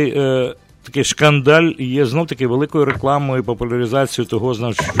 що цей такий шкандаль є знов-таки великою рекламою, популяризацією того,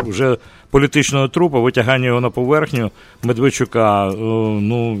 вже політичного трупа, витягання його на поверхню Медведчука,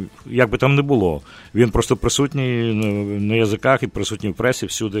 ну, як би там не було. Він просто присутній на язиках і присутній в пресі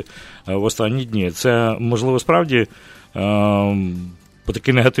всюди в останні дні. Це, можливо, справді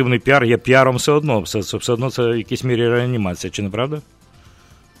такий негативний піар є піаром все одно. Все одно це в якійсь мірі реанімація, чи не правда?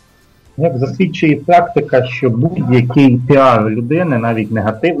 Як засвідчує практика, що будь-який піар людини, навіть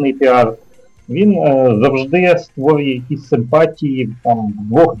негативний піар, він завжди створює якісь симпатії там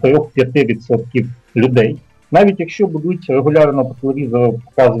 2-3-5% людей. Навіть якщо будуть регулярно по телевізору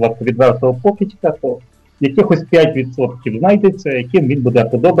показувати відвертого покидька, то якихось 5% знайдеться, яким він буде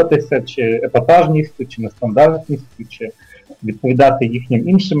подобатися, чи епатажністю, чи нестандартністю, чи відповідати їхнім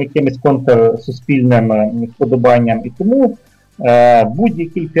іншим якимось контрсуспільним вподобанням. І тому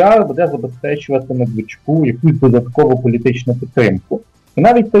будь-який піар буде забезпечувати Медведчуку якусь додаткову політичну підтримку. І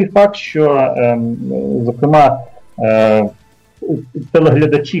навіть той факт, що, зокрема,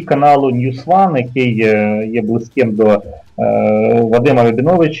 телеглядачі каналу News One, який є близьким до Вадима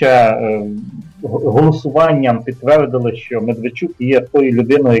Рабіновича, голосуванням підтвердили, що Медведчук є тою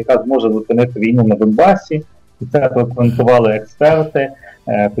людиною, яка зможе зупинити війну на Донбасі, і це прокоментували експерти,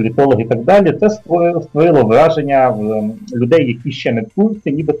 політологи і так далі. Це створило враження в людей, які ще не в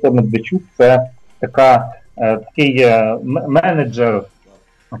курсі, нібито Медведчук це такий менеджер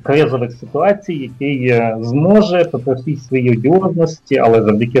кризових ситуацій, який зможе по всій своїй одіозності, але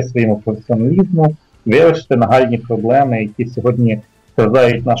завдяки своєму професіоналізму вирішити нагальні проблеми, які сьогодні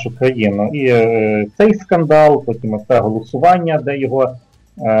терзають нашу країну. І цей скандал, потім це голосування, де його,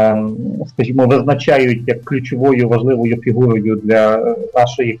 скажімо, визначають як ключовою важливою фігурою для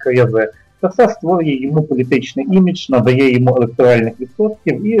нашої кризи, це все створює йому політичний імідж, надає йому електоральних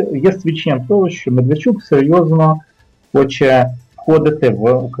відсотків і є свідченням того, що Медведчук серйозно хоче входити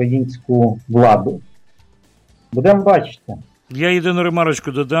в українську владу. Будемо бачити. Я єдину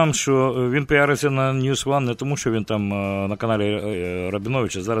ремарочку додам, що він піариться на News One не тому, що він там на каналі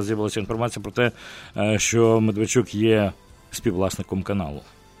Рабіновича. Зараз з'явилася інформація про те, що Медведчук є співвласником каналу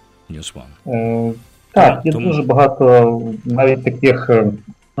News One. Так, є дуже багато навіть таких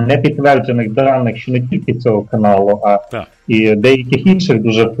непідтверджених даних, що не тільки цього каналу, а і деяких інших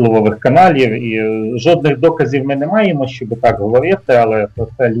дуже впливових каналів. І жодних доказів ми не маємо, щоб так говорити, але про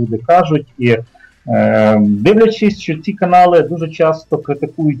це люди кажуть. І дивлячись, що ці канали дуже часто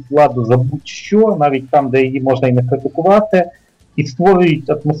критикують владу за будь-що, навіть там, де її можна і не критикувати, і створюють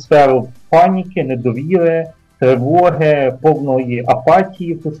атмосферу паніки, недовіри, тривоги, повної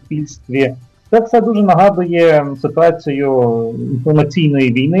апатії в суспільстві. Це все дуже нагадує ситуацію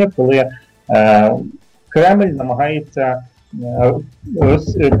інформаційної війни, коли Кремль намагається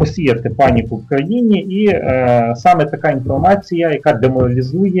посіяти паніку в країні, і саме така інформація, яка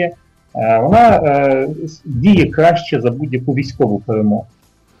деморалізує, вона діє краще за будь-яку військову перемогу.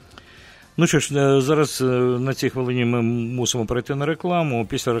 Ну що ж, зараз на цій хвилині ми мусимо перейти на рекламу.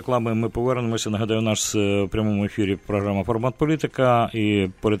 Після реклами ми повернемося. Нагадаю, у нас в прямому ефірі програма «Формат політика» і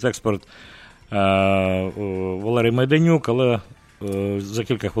політексперт Валерій Майданюк, але за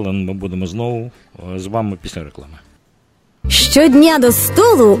кілька хвилин ми будемо знову з вами після реклами. Щодня до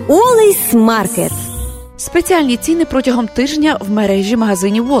столу Олейс Маркет. Спеціальні ціни протягом тижня в мережі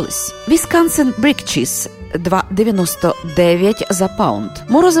магазинів Wallace. Wisconsin Brick Cheese – 2,99 за паунд.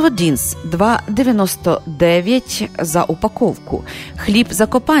 Морозиво Дінс – 2,99 за упаковку. Хліб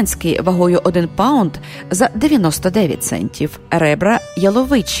закопанський вагою 1 паунд за 99 центів. Ребра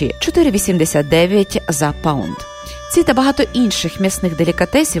яловичі – 4,89 за паунд. Ці та багато інших м'ясних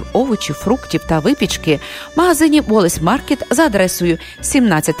делікатесів, овочів, фруктів та випічки в магазині Wallace Market за адресою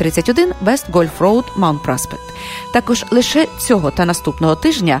 1731 West Golf Road, Mount Prospect. Також лише цього та наступного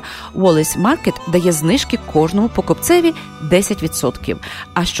тижня Wallace Market дає знижки кожному покупцеві 10%,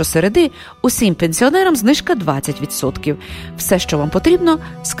 а щосереди усім пенсіонерам знижка 20%. Все, що вам потрібно,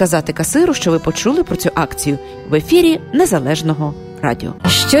 сказати касиру, що ви почули про цю акцію в ефірі Незалежного радіо.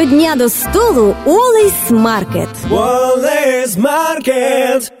 Щодня до столу Олейс Маркет. Олейс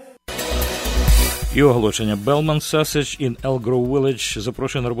Маркет. І оголошення. Bellman Sausage in Elk Grove Village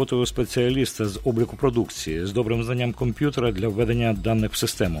запрошує на роботу спеціаліста з обліку продукції з добрим знанням комп'ютера для введення даних в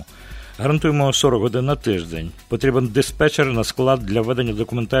систему. Гарантуємо 40 годин на тиждень. Потрібен диспетчер на склад для введення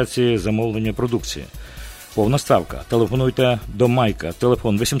документації замовлення продукції. Повна ставка. Телефонуйте до Майка.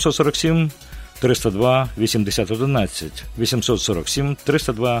 Телефон 847 302 80 11. 847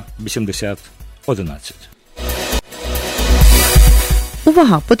 302 80 11.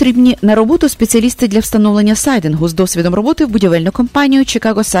 Увага! Потрібні на роботу спеціалісти для встановлення сайдингу з досвідом роботи в будівельну компанію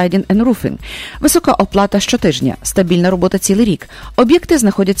Chicago Siding and Roofing. Висока оплата щотижня. Стабільна робота цілий рік. Об'єкти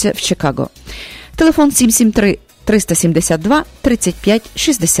знаходяться в Чикаго. Телефон 773 372 35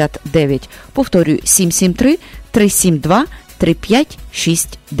 69. Повторюю, 773 372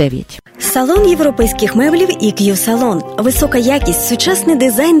 3569. Салон європейських меблів EQ Салон. Висока якість, сучасний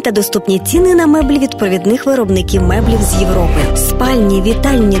дизайн та доступні ціни на меблі від провідних виробників меблів з Європи. Спальні,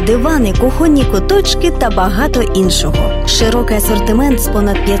 вітальні, дивани, кухонні куточки та багато іншого. Широкий асортимент з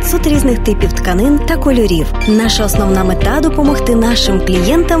понад 500 різних типів тканин та кольорів. Наша основна мета – допомогти нашим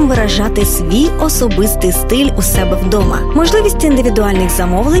клієнтам виражати свій особистий стиль у себе вдома. Можливість індивідуальних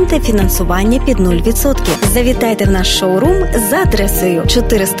замовлень та фінансування під 0%. Завітайте в наш шоурум за адресою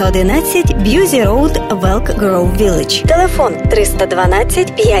 411 Б'юзі Роуд, Велк Гроув Вілледж. Телефон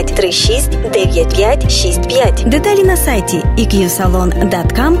 312 536 9565. Деталі на сайті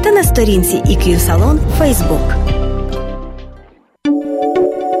eqsalon.com та на сторінці EQ Salon Facebook.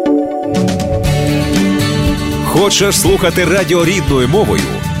 Хочеш слухати радіо рідною мовою?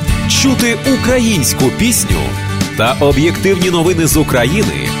 Чути українську пісню та об'єктивні новини з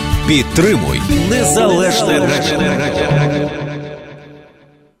України? Підтримуй Незалежне радіо.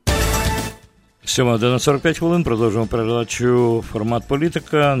 7:45 хвилин. Продовжуємо передачу «Формат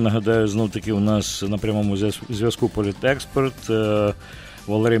політика». Нагадаю, знов-таки у нас на прямому зв'язку політексперт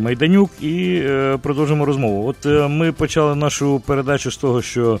Валерій Майданюк. І продовжуємо розмову. От ми почали нашу передачу з того,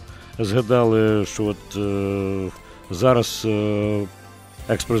 що згадали, що от зараз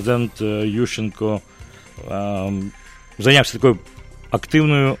екс-президент Ющенко зайнявся такою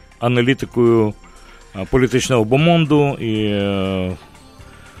активною аналітикою політичного бомонду і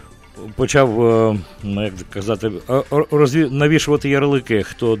почав, як казати, навішувати ярлики,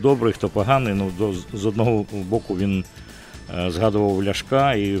 хто добрий, хто поганий. Ну, з одного боку він згадував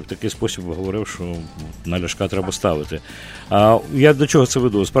Ляшка і в такий спосіб говорив, що на Ляшка треба ставити. Я до чого це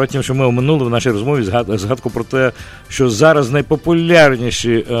веду? Справді тим, що ми оминули в нашій розмові згадку про те, що зараз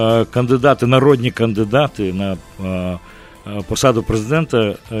найпопулярніші кандидати, народні кандидати на посаду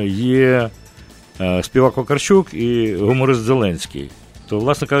президента є співак Вакарчук і гуморист Зеленський. То,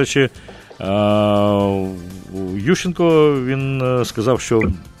 власне кажучи, Ющенко, він сказав, що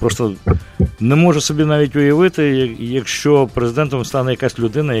просто не може собі навіть уявити, якщо президентом стане якась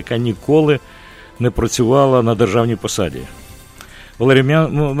людина, яка ніколи не працювала на державній посаді. Валерій, в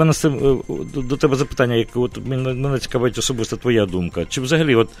мене до тебе запитання, мене цікавить особисто твоя думка. Чи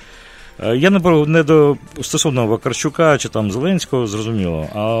взагалі, от я не до стосовно Вакарчука чи там Зеленського, зрозуміло,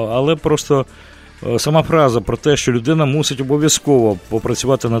 але просто сама фраза про те, що людина мусить обов'язково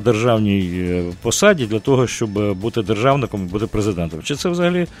попрацювати на державній посаді для того, щоб бути державником і бути президентом. Чи це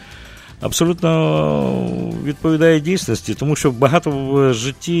взагалі абсолютно відповідає дійсності? Тому що багато в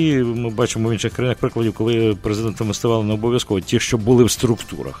житті, ми бачимо в інших країнах прикладів, коли президентами ставали не обов'язково ті, що були в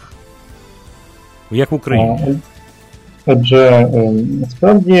структурах. Як в Україні? Отже,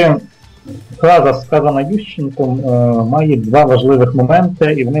 справді фраза, сказана Ющенком, має два важливих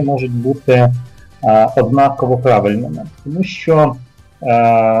моменти, і вони можуть бути однаково правильними. Тому що,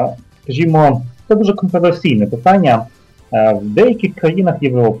 скажімо, це дуже контроверсійне питання. В деяких країнах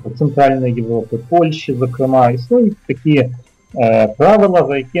Європи, Центральної Європи, Польщі, зокрема, існують такі правила,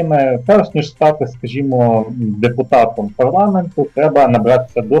 за якими перш ніж стати, скажімо, депутатом парламенту, треба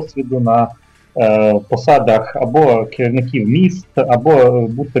набратися досвіду на посадах або керівників міст, або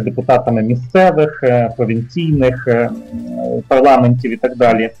бути депутатами місцевих, провінційних парламентів і так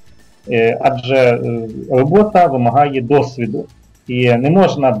далі. Адже робота вимагає досвіду. І не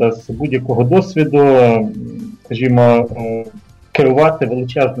можна без будь-якого досвіду, скажімо, керувати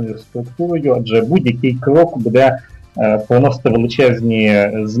величезною структурою, адже будь-який крок буде приносити величезні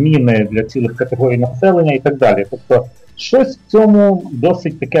зміни для цілих категорій населення і так далі. Тобто щось в цьому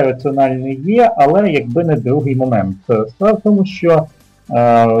досить таке раціональне є, але якби не другий момент. Справа в тому, що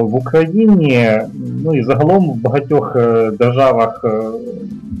в Україні, ну і загалом в багатьох державах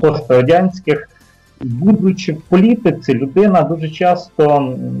пострадянських, будучи в політиці, людина дуже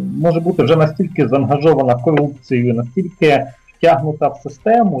часто може бути вже настільки заангажована корупцією, настільки втягнута в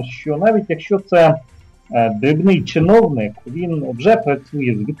систему, що навіть якщо це дрібний чиновник, він вже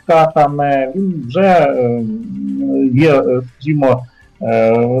працює з відкатами, він вже є, скажімо,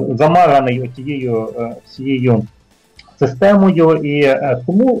 замараний отією всією системою, і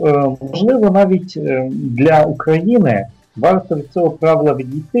тому, можливо, навіть для України варто від цього правила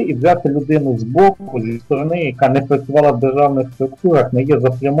відійти і взяти людину з боку, зі сторони, яка не працювала в державних структурах, не є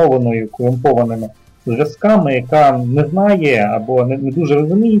заплямованою корумпованими зв'язками, яка не знає або не дуже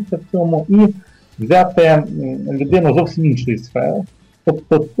розуміється в цьому, і взяти людину зовсім іншої сфери.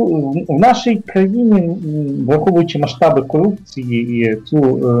 Тобто в нашій країні, враховуючи масштаби корупції, і цю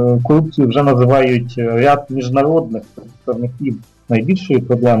корупцію вже називають ряд міжнародних представників найбільшою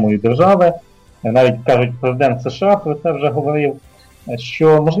проблемою держави, навіть кажуть, президент США про це вже говорив,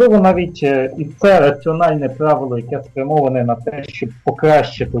 що, можливо, навіть і це раціональне правило, яке спрямоване на те, щоб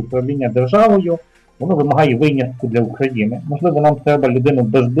покращити управління державою, воно вимагає винятку для України. Можливо, нам треба людину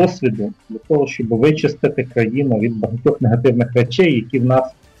без досвіду для того, щоб вичистити країну від багатьох негативних речей, які в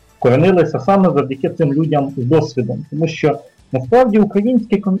нас коренилися саме завдяки цим людям з досвідом. Тому що насправді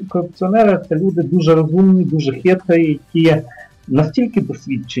українські корупціонери – це люди дуже розумні, дуже хитрі, які настільки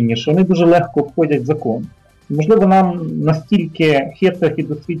досвідчені, що вони дуже легко обходять закон. Можливо, нам настільки хитрих і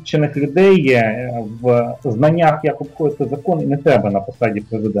досвідчених людей в знаннях, як обходити закон, і не треба на посаді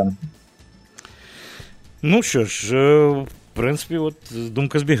президента. Ну що ж, в принципі, от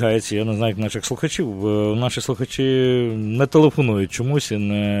думка збігається. Я не знаю, як наших слухачів. Наші слухачі не телефонують чомусь і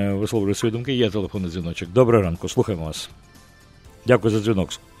не висловлюють свої думки. Є телефонний дзвіночок. Доброго ранку, слухаємо вас. Дякую за дзвінок.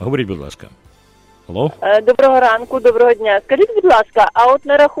 Говоріть, будь ласка. Алло? Доброго ранку, доброго дня. Скажіть, будь ласка, а от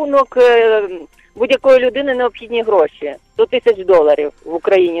на рахунок будь-якої людини необхідні гроші, $100,000 в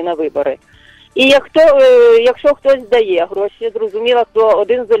Україні на вибори. І якщо хтось дає гроші, зрозуміло, хто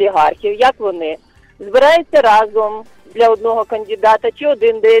один з олігархів, як вони збираються разом для одного кандидата, чи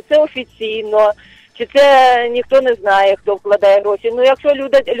один дає, це офіційно, чи це ніхто не знає, хто вкладає гроші. Ну, якщо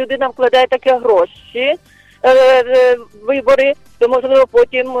людина вкладає такі гроші, вибори, то, можливо,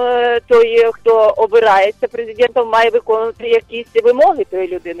 потім той, хто обирається президентом, має виконувати якісь вимоги тої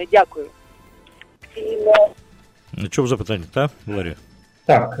людини. Дякую. Чув запитання, так, Валерій?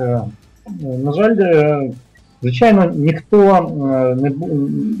 Так, на жаль, звичайно, ніхто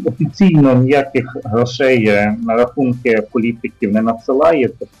офіційно ніяких грошей на рахунки політиків не надсилає,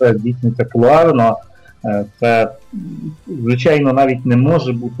 це здійснюється кулуарно. Це, звичайно, навіть не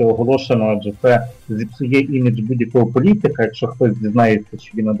може бути оголошено, адже це зіпсує імідж будь-якого політика, якщо хтось дізнається,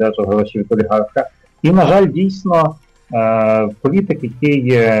 що він одержав гроші від олігарха. І, на жаль, дійсно, політик,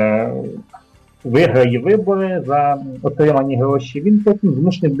 який виграє вибори за отримані гроші, він потім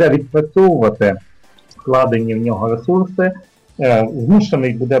змушений буде відпрацьовувати вкладені в нього ресурси,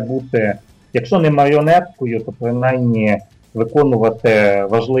 змушений буде бути, якщо не маріонеткою, то принаймні виконувати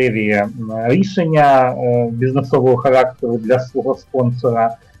важливі рішення бізнесового характеру для свого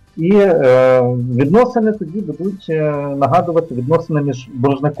спонсора. І відносини тоді будуть нагадувати відносини між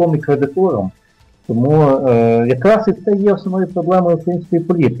боржником і кредитором. Тому якраз і це є основною проблемою української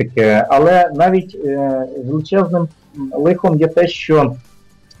політики. Але навіть величезним лихом є те, що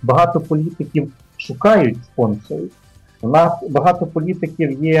багато політиків шукають спонсорів. У нас багато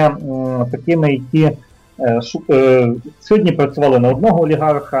політиків є такими, які сьогодні працювали на одного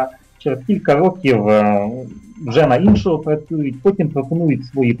олігарха, через кілька років вже на іншого працюють, потім пропонують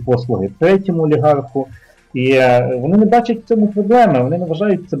свої послуги третьому олігарху. І вони не бачать в цьому проблеми, вони не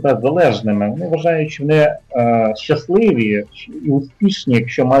вважають себе залежними, вони вважають, що вони щасливі і успішні,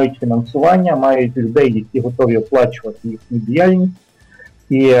 якщо мають фінансування, мають людей, які готові оплачувати їхню діяльність.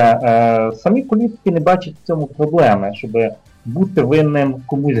 І самі політики не бачать в цьому проблеми, щоб бути винним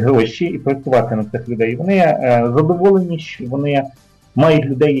комусь гроші і працювати на цих людей. Вони задоволені, що вони мають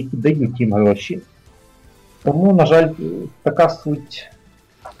людей, які дають їм гроші. Тому, на жаль, така суть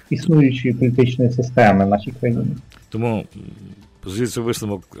існуючої політичної системи в нашій країні. Тому звідси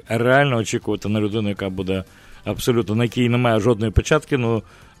висновок реально очікувати на людину, яка буде абсолютно, на якій немає жодної печатки, ну,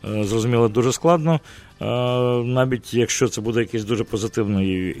 зрозуміло, дуже складно, навіть якщо це буде якийсь дуже позитивний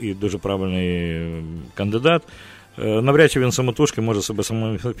і дуже правильний кандидат. Навряд чи він самотужки може себе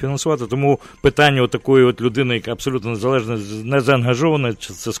самофінансувати, тому питання такої от людини, яка абсолютно незалежна, не заангажована,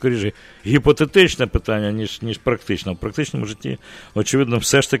 це скоріше гіпотетичне питання, ніж практичне. В практичному житті, очевидно,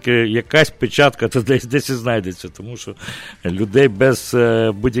 все ж таки якась печатка це десь і знайдеться, тому що людей без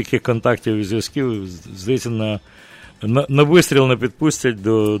будь-яких контактів і зв'язків, здається, на вистріл не підпустять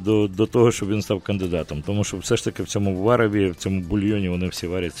до того, щоб він став кандидатом. Тому що все ж таки в цьому вареві, в цьому бульйоні вони всі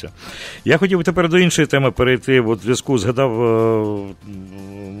варяться. Я хотів тепер до іншої теми перейти. От в зв'язку згадав,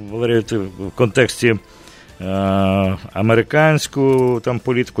 Валерій, ти в контексті американську там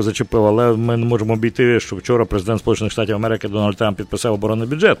політику зачепив, але ми не можемо обійти, що вчора президент Сполучених Штатів Америки Дональд Трамп підписав оборонний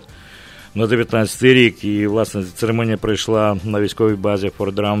бюджет на 2019 рік. І, власне, церемонія пройшла на військовій базі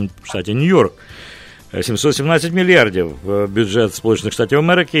Форт Драм в штаті Нью-Йорк. 717 мільярдів бюджет Сполучених Штатів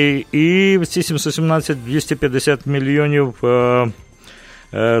Америки, і в ці 717 – 250 мільйонів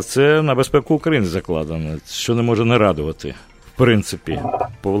це на безпеку України закладено, що не може не радувати, в принципі.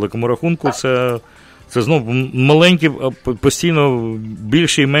 По великому рахунку це знову маленькі, постійно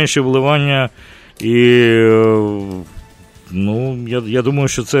більше і менше вливання, і ну, я думаю,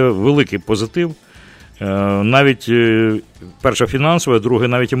 що це великий позитив. навіть, перше, фінансовий, а друге,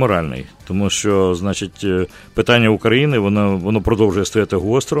 навіть і моральний. Тому що, значить, питання України, воно продовжує стояти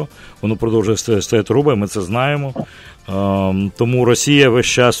гостро, воно продовжує стояти рубе, ми це знаємо. Тому Росія весь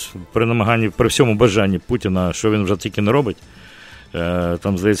час при намаганні, при всьому бажанні Путіна, що він вже тільки не робить,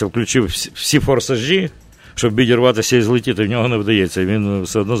 там, здається, включив всі форсажі, щоб відірватися і злетіти, в нього не вдається. Він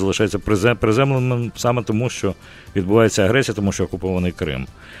все одно залишається приземленим саме тому, що відбувається агресія, тому що окупований Крим.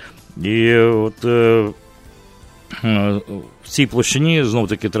 І от в цій площині,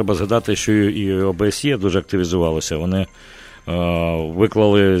 знов-таки, треба згадати, що і ОБСЄ дуже активізувалося. Вони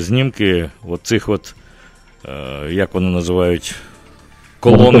виклали знімки цих, як вони називають,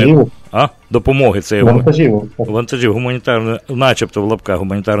 колони допомоги. Це вантажів гуманітарної, начебто в лапках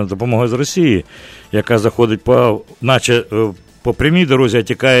гуманітарної допомоги з Росії, яка заходить по прямій дорозі, а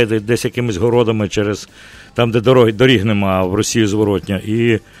тікає десь якимись городами через там, де доріг нема, в Росію зворотня.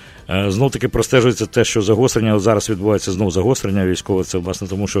 І знов-таки простежується те, що загострення, зараз відбувається знову загострення військове, це власне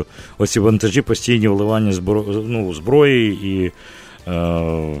тому, що оці вантажі, постійні вливання зброї і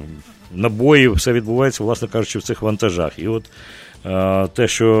набоїв, все відбувається, власне кажучи, в цих вантажах. І от те,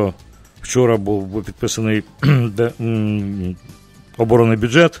 що вчора був підписаний оборонний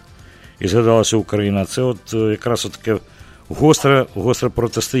бюджет, і згадалася Україна, це от якраз таке гостре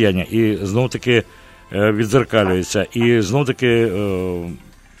протистояння. І знов-таки відзеркалюється. І знов-таки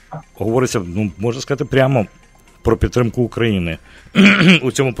говориться, можна сказати, прямо про підтримку України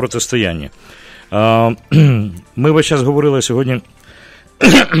у цьому протистоянні. Ми весь час говорили сьогодні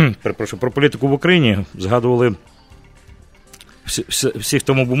про політику в Україні, згадували всіх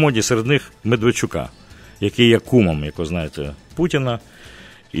тому бумоді, серед них Медведчука, який є кумом, як ви знаєте, Путіна,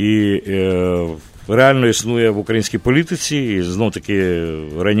 і реально існує в українській політиці, і знов-таки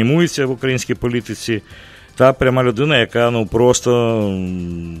реанімується в українській політиці. Та пряма людина, яка просто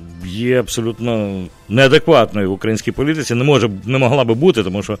є абсолютно неадекватною в українській політиці, не могла би бути,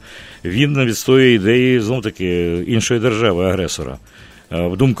 тому що він відстоює ідеї, знов-таки, іншої держави, агресора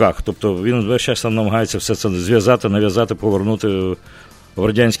в думках. Тобто він весь час намагається все це зв'язати, нав'язати, повернути в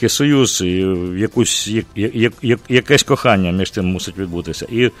Радянський Союз, і якесь кохання між тим мусить відбутися.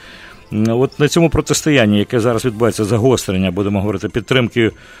 І от на цьому протистоянні, яке зараз відбувається, загострення, будемо говорити,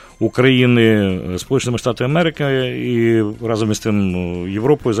 підтримки України Сполученими Штатами Америки і разом із тим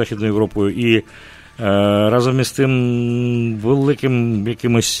Європою, Західною Європою, і разом із тим великим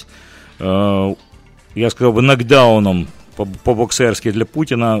якимось, я сказав би, нокдауном по-боксерськи для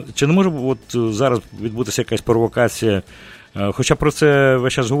Путіна. Чи не може зараз відбутися якась провокація, хоча про це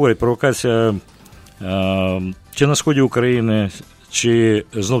весь час говорять, провокація чи на сході України, чи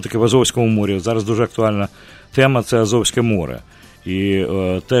знов-таки в Азовському морі. Зараз дуже актуальна тема – це Азовське море. І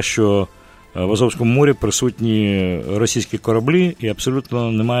те, що в Азовському морі присутні російські кораблі, і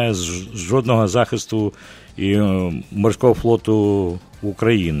абсолютно немає жодного захисту і морського флоту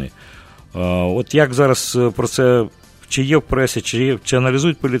України. От як зараз про це, чи є в пресі, чи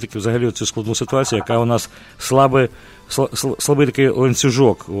аналізують політики взагалі цю складну ситуацію, яка у нас слабий такий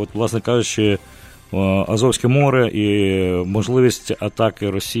ланцюжок, от, власне кажучи, Азовське море і можливість атаки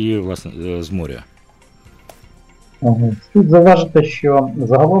Росії, власне, з моря? Слід зауважити, що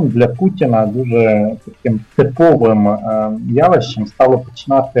загалом для Путіна дуже таким типовим явищем стало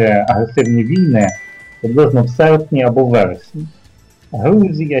починати агресивні війни приблизно в серпні або в вересні.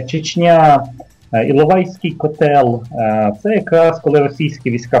 Грузія, Чечня, Іловайський котел – це якраз коли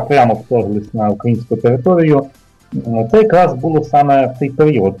російські війська прямо вторглись на українську територію. Це якраз було саме в цей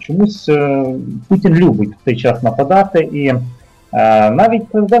період. Чомусь Путін любить в цей час нападати, і навіть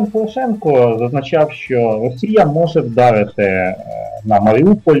президент Порошенко зазначав, що Росія може вдарити на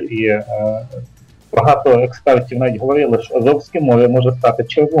Маріуполь, і багато експертів навіть говорили, що Азовське море може стати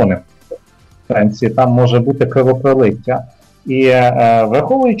червоним. Там може бути кровопролиття. І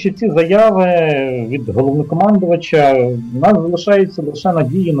враховуючи ці заяви від головнокомандувача, у нас залишається лише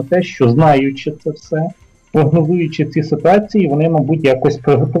надія на те, що, знаючи це все, прогнозуючи ці ситуації, вони, мабуть, якось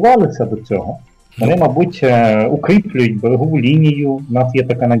приготувалися до цього. Вони, мабуть, укріплюють берегову лінію, у нас є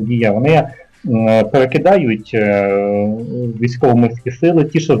така надія. Вони перекидають військово-морські сили,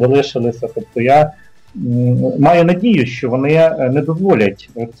 ті, що залишилися. Тобто я маю надію, що вони не дозволять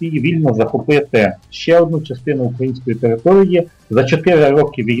Росії вільно захопити ще одну частину української території за 4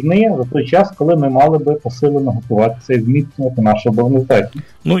 роки війни, за той час, коли ми мали би посилено готуватися і зміцнювати нашу обороноздатність.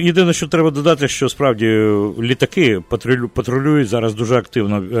 Єдине, що треба додати, що справді літаки патрулюють зараз дуже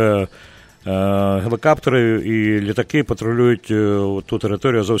активно. Гелікоптери і літаки патрулюють ту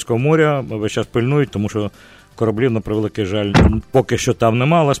територію Азовського моря, весь час пильнують, тому що Кораблів, на превеликий жаль, поки що там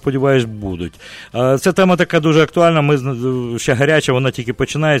нема, але, сподіваюсь, будуть. Ця тема така дуже актуальна, ми ще гаряча, вона тільки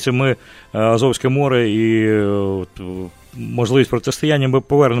починається. Ми Азовське море і можливість протистояння, ми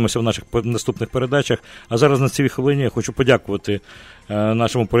повернемося в наших наступних передачах. А зараз на цій хвилині я хочу подякувати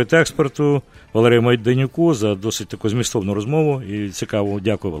нашому політексперту Валерію Майданюку за досить таку змістовну розмову і цікаву.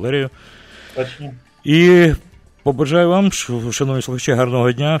 Дякую, Валерію. Точно. І побажаю вам, шановні слухачі,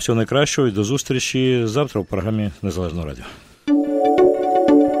 гарного дня, всього найкращого і до зустрічі завтра в програмі Незалежного радіо.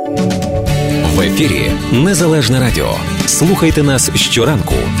 В ефірі Незалежне радіо. Слухайте нас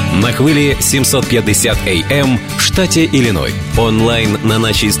щоранку на хвилі 750 AM в штаті Ілліной. Онлайн на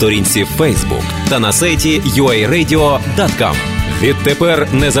нашій сторінці Facebook та на сайті uaradio.com. Відтепер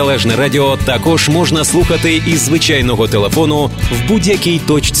Незалежне радіо також можна слухати із звичайного телефону в будь-якій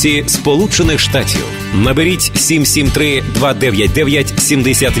точці Сполучених Штатів. Наберіть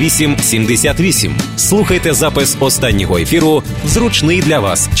 773-299-78-78. Слухайте запис останнього ефіру в зручний для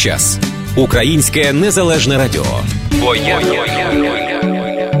вас час. Українське Незалежне радіо. Бо я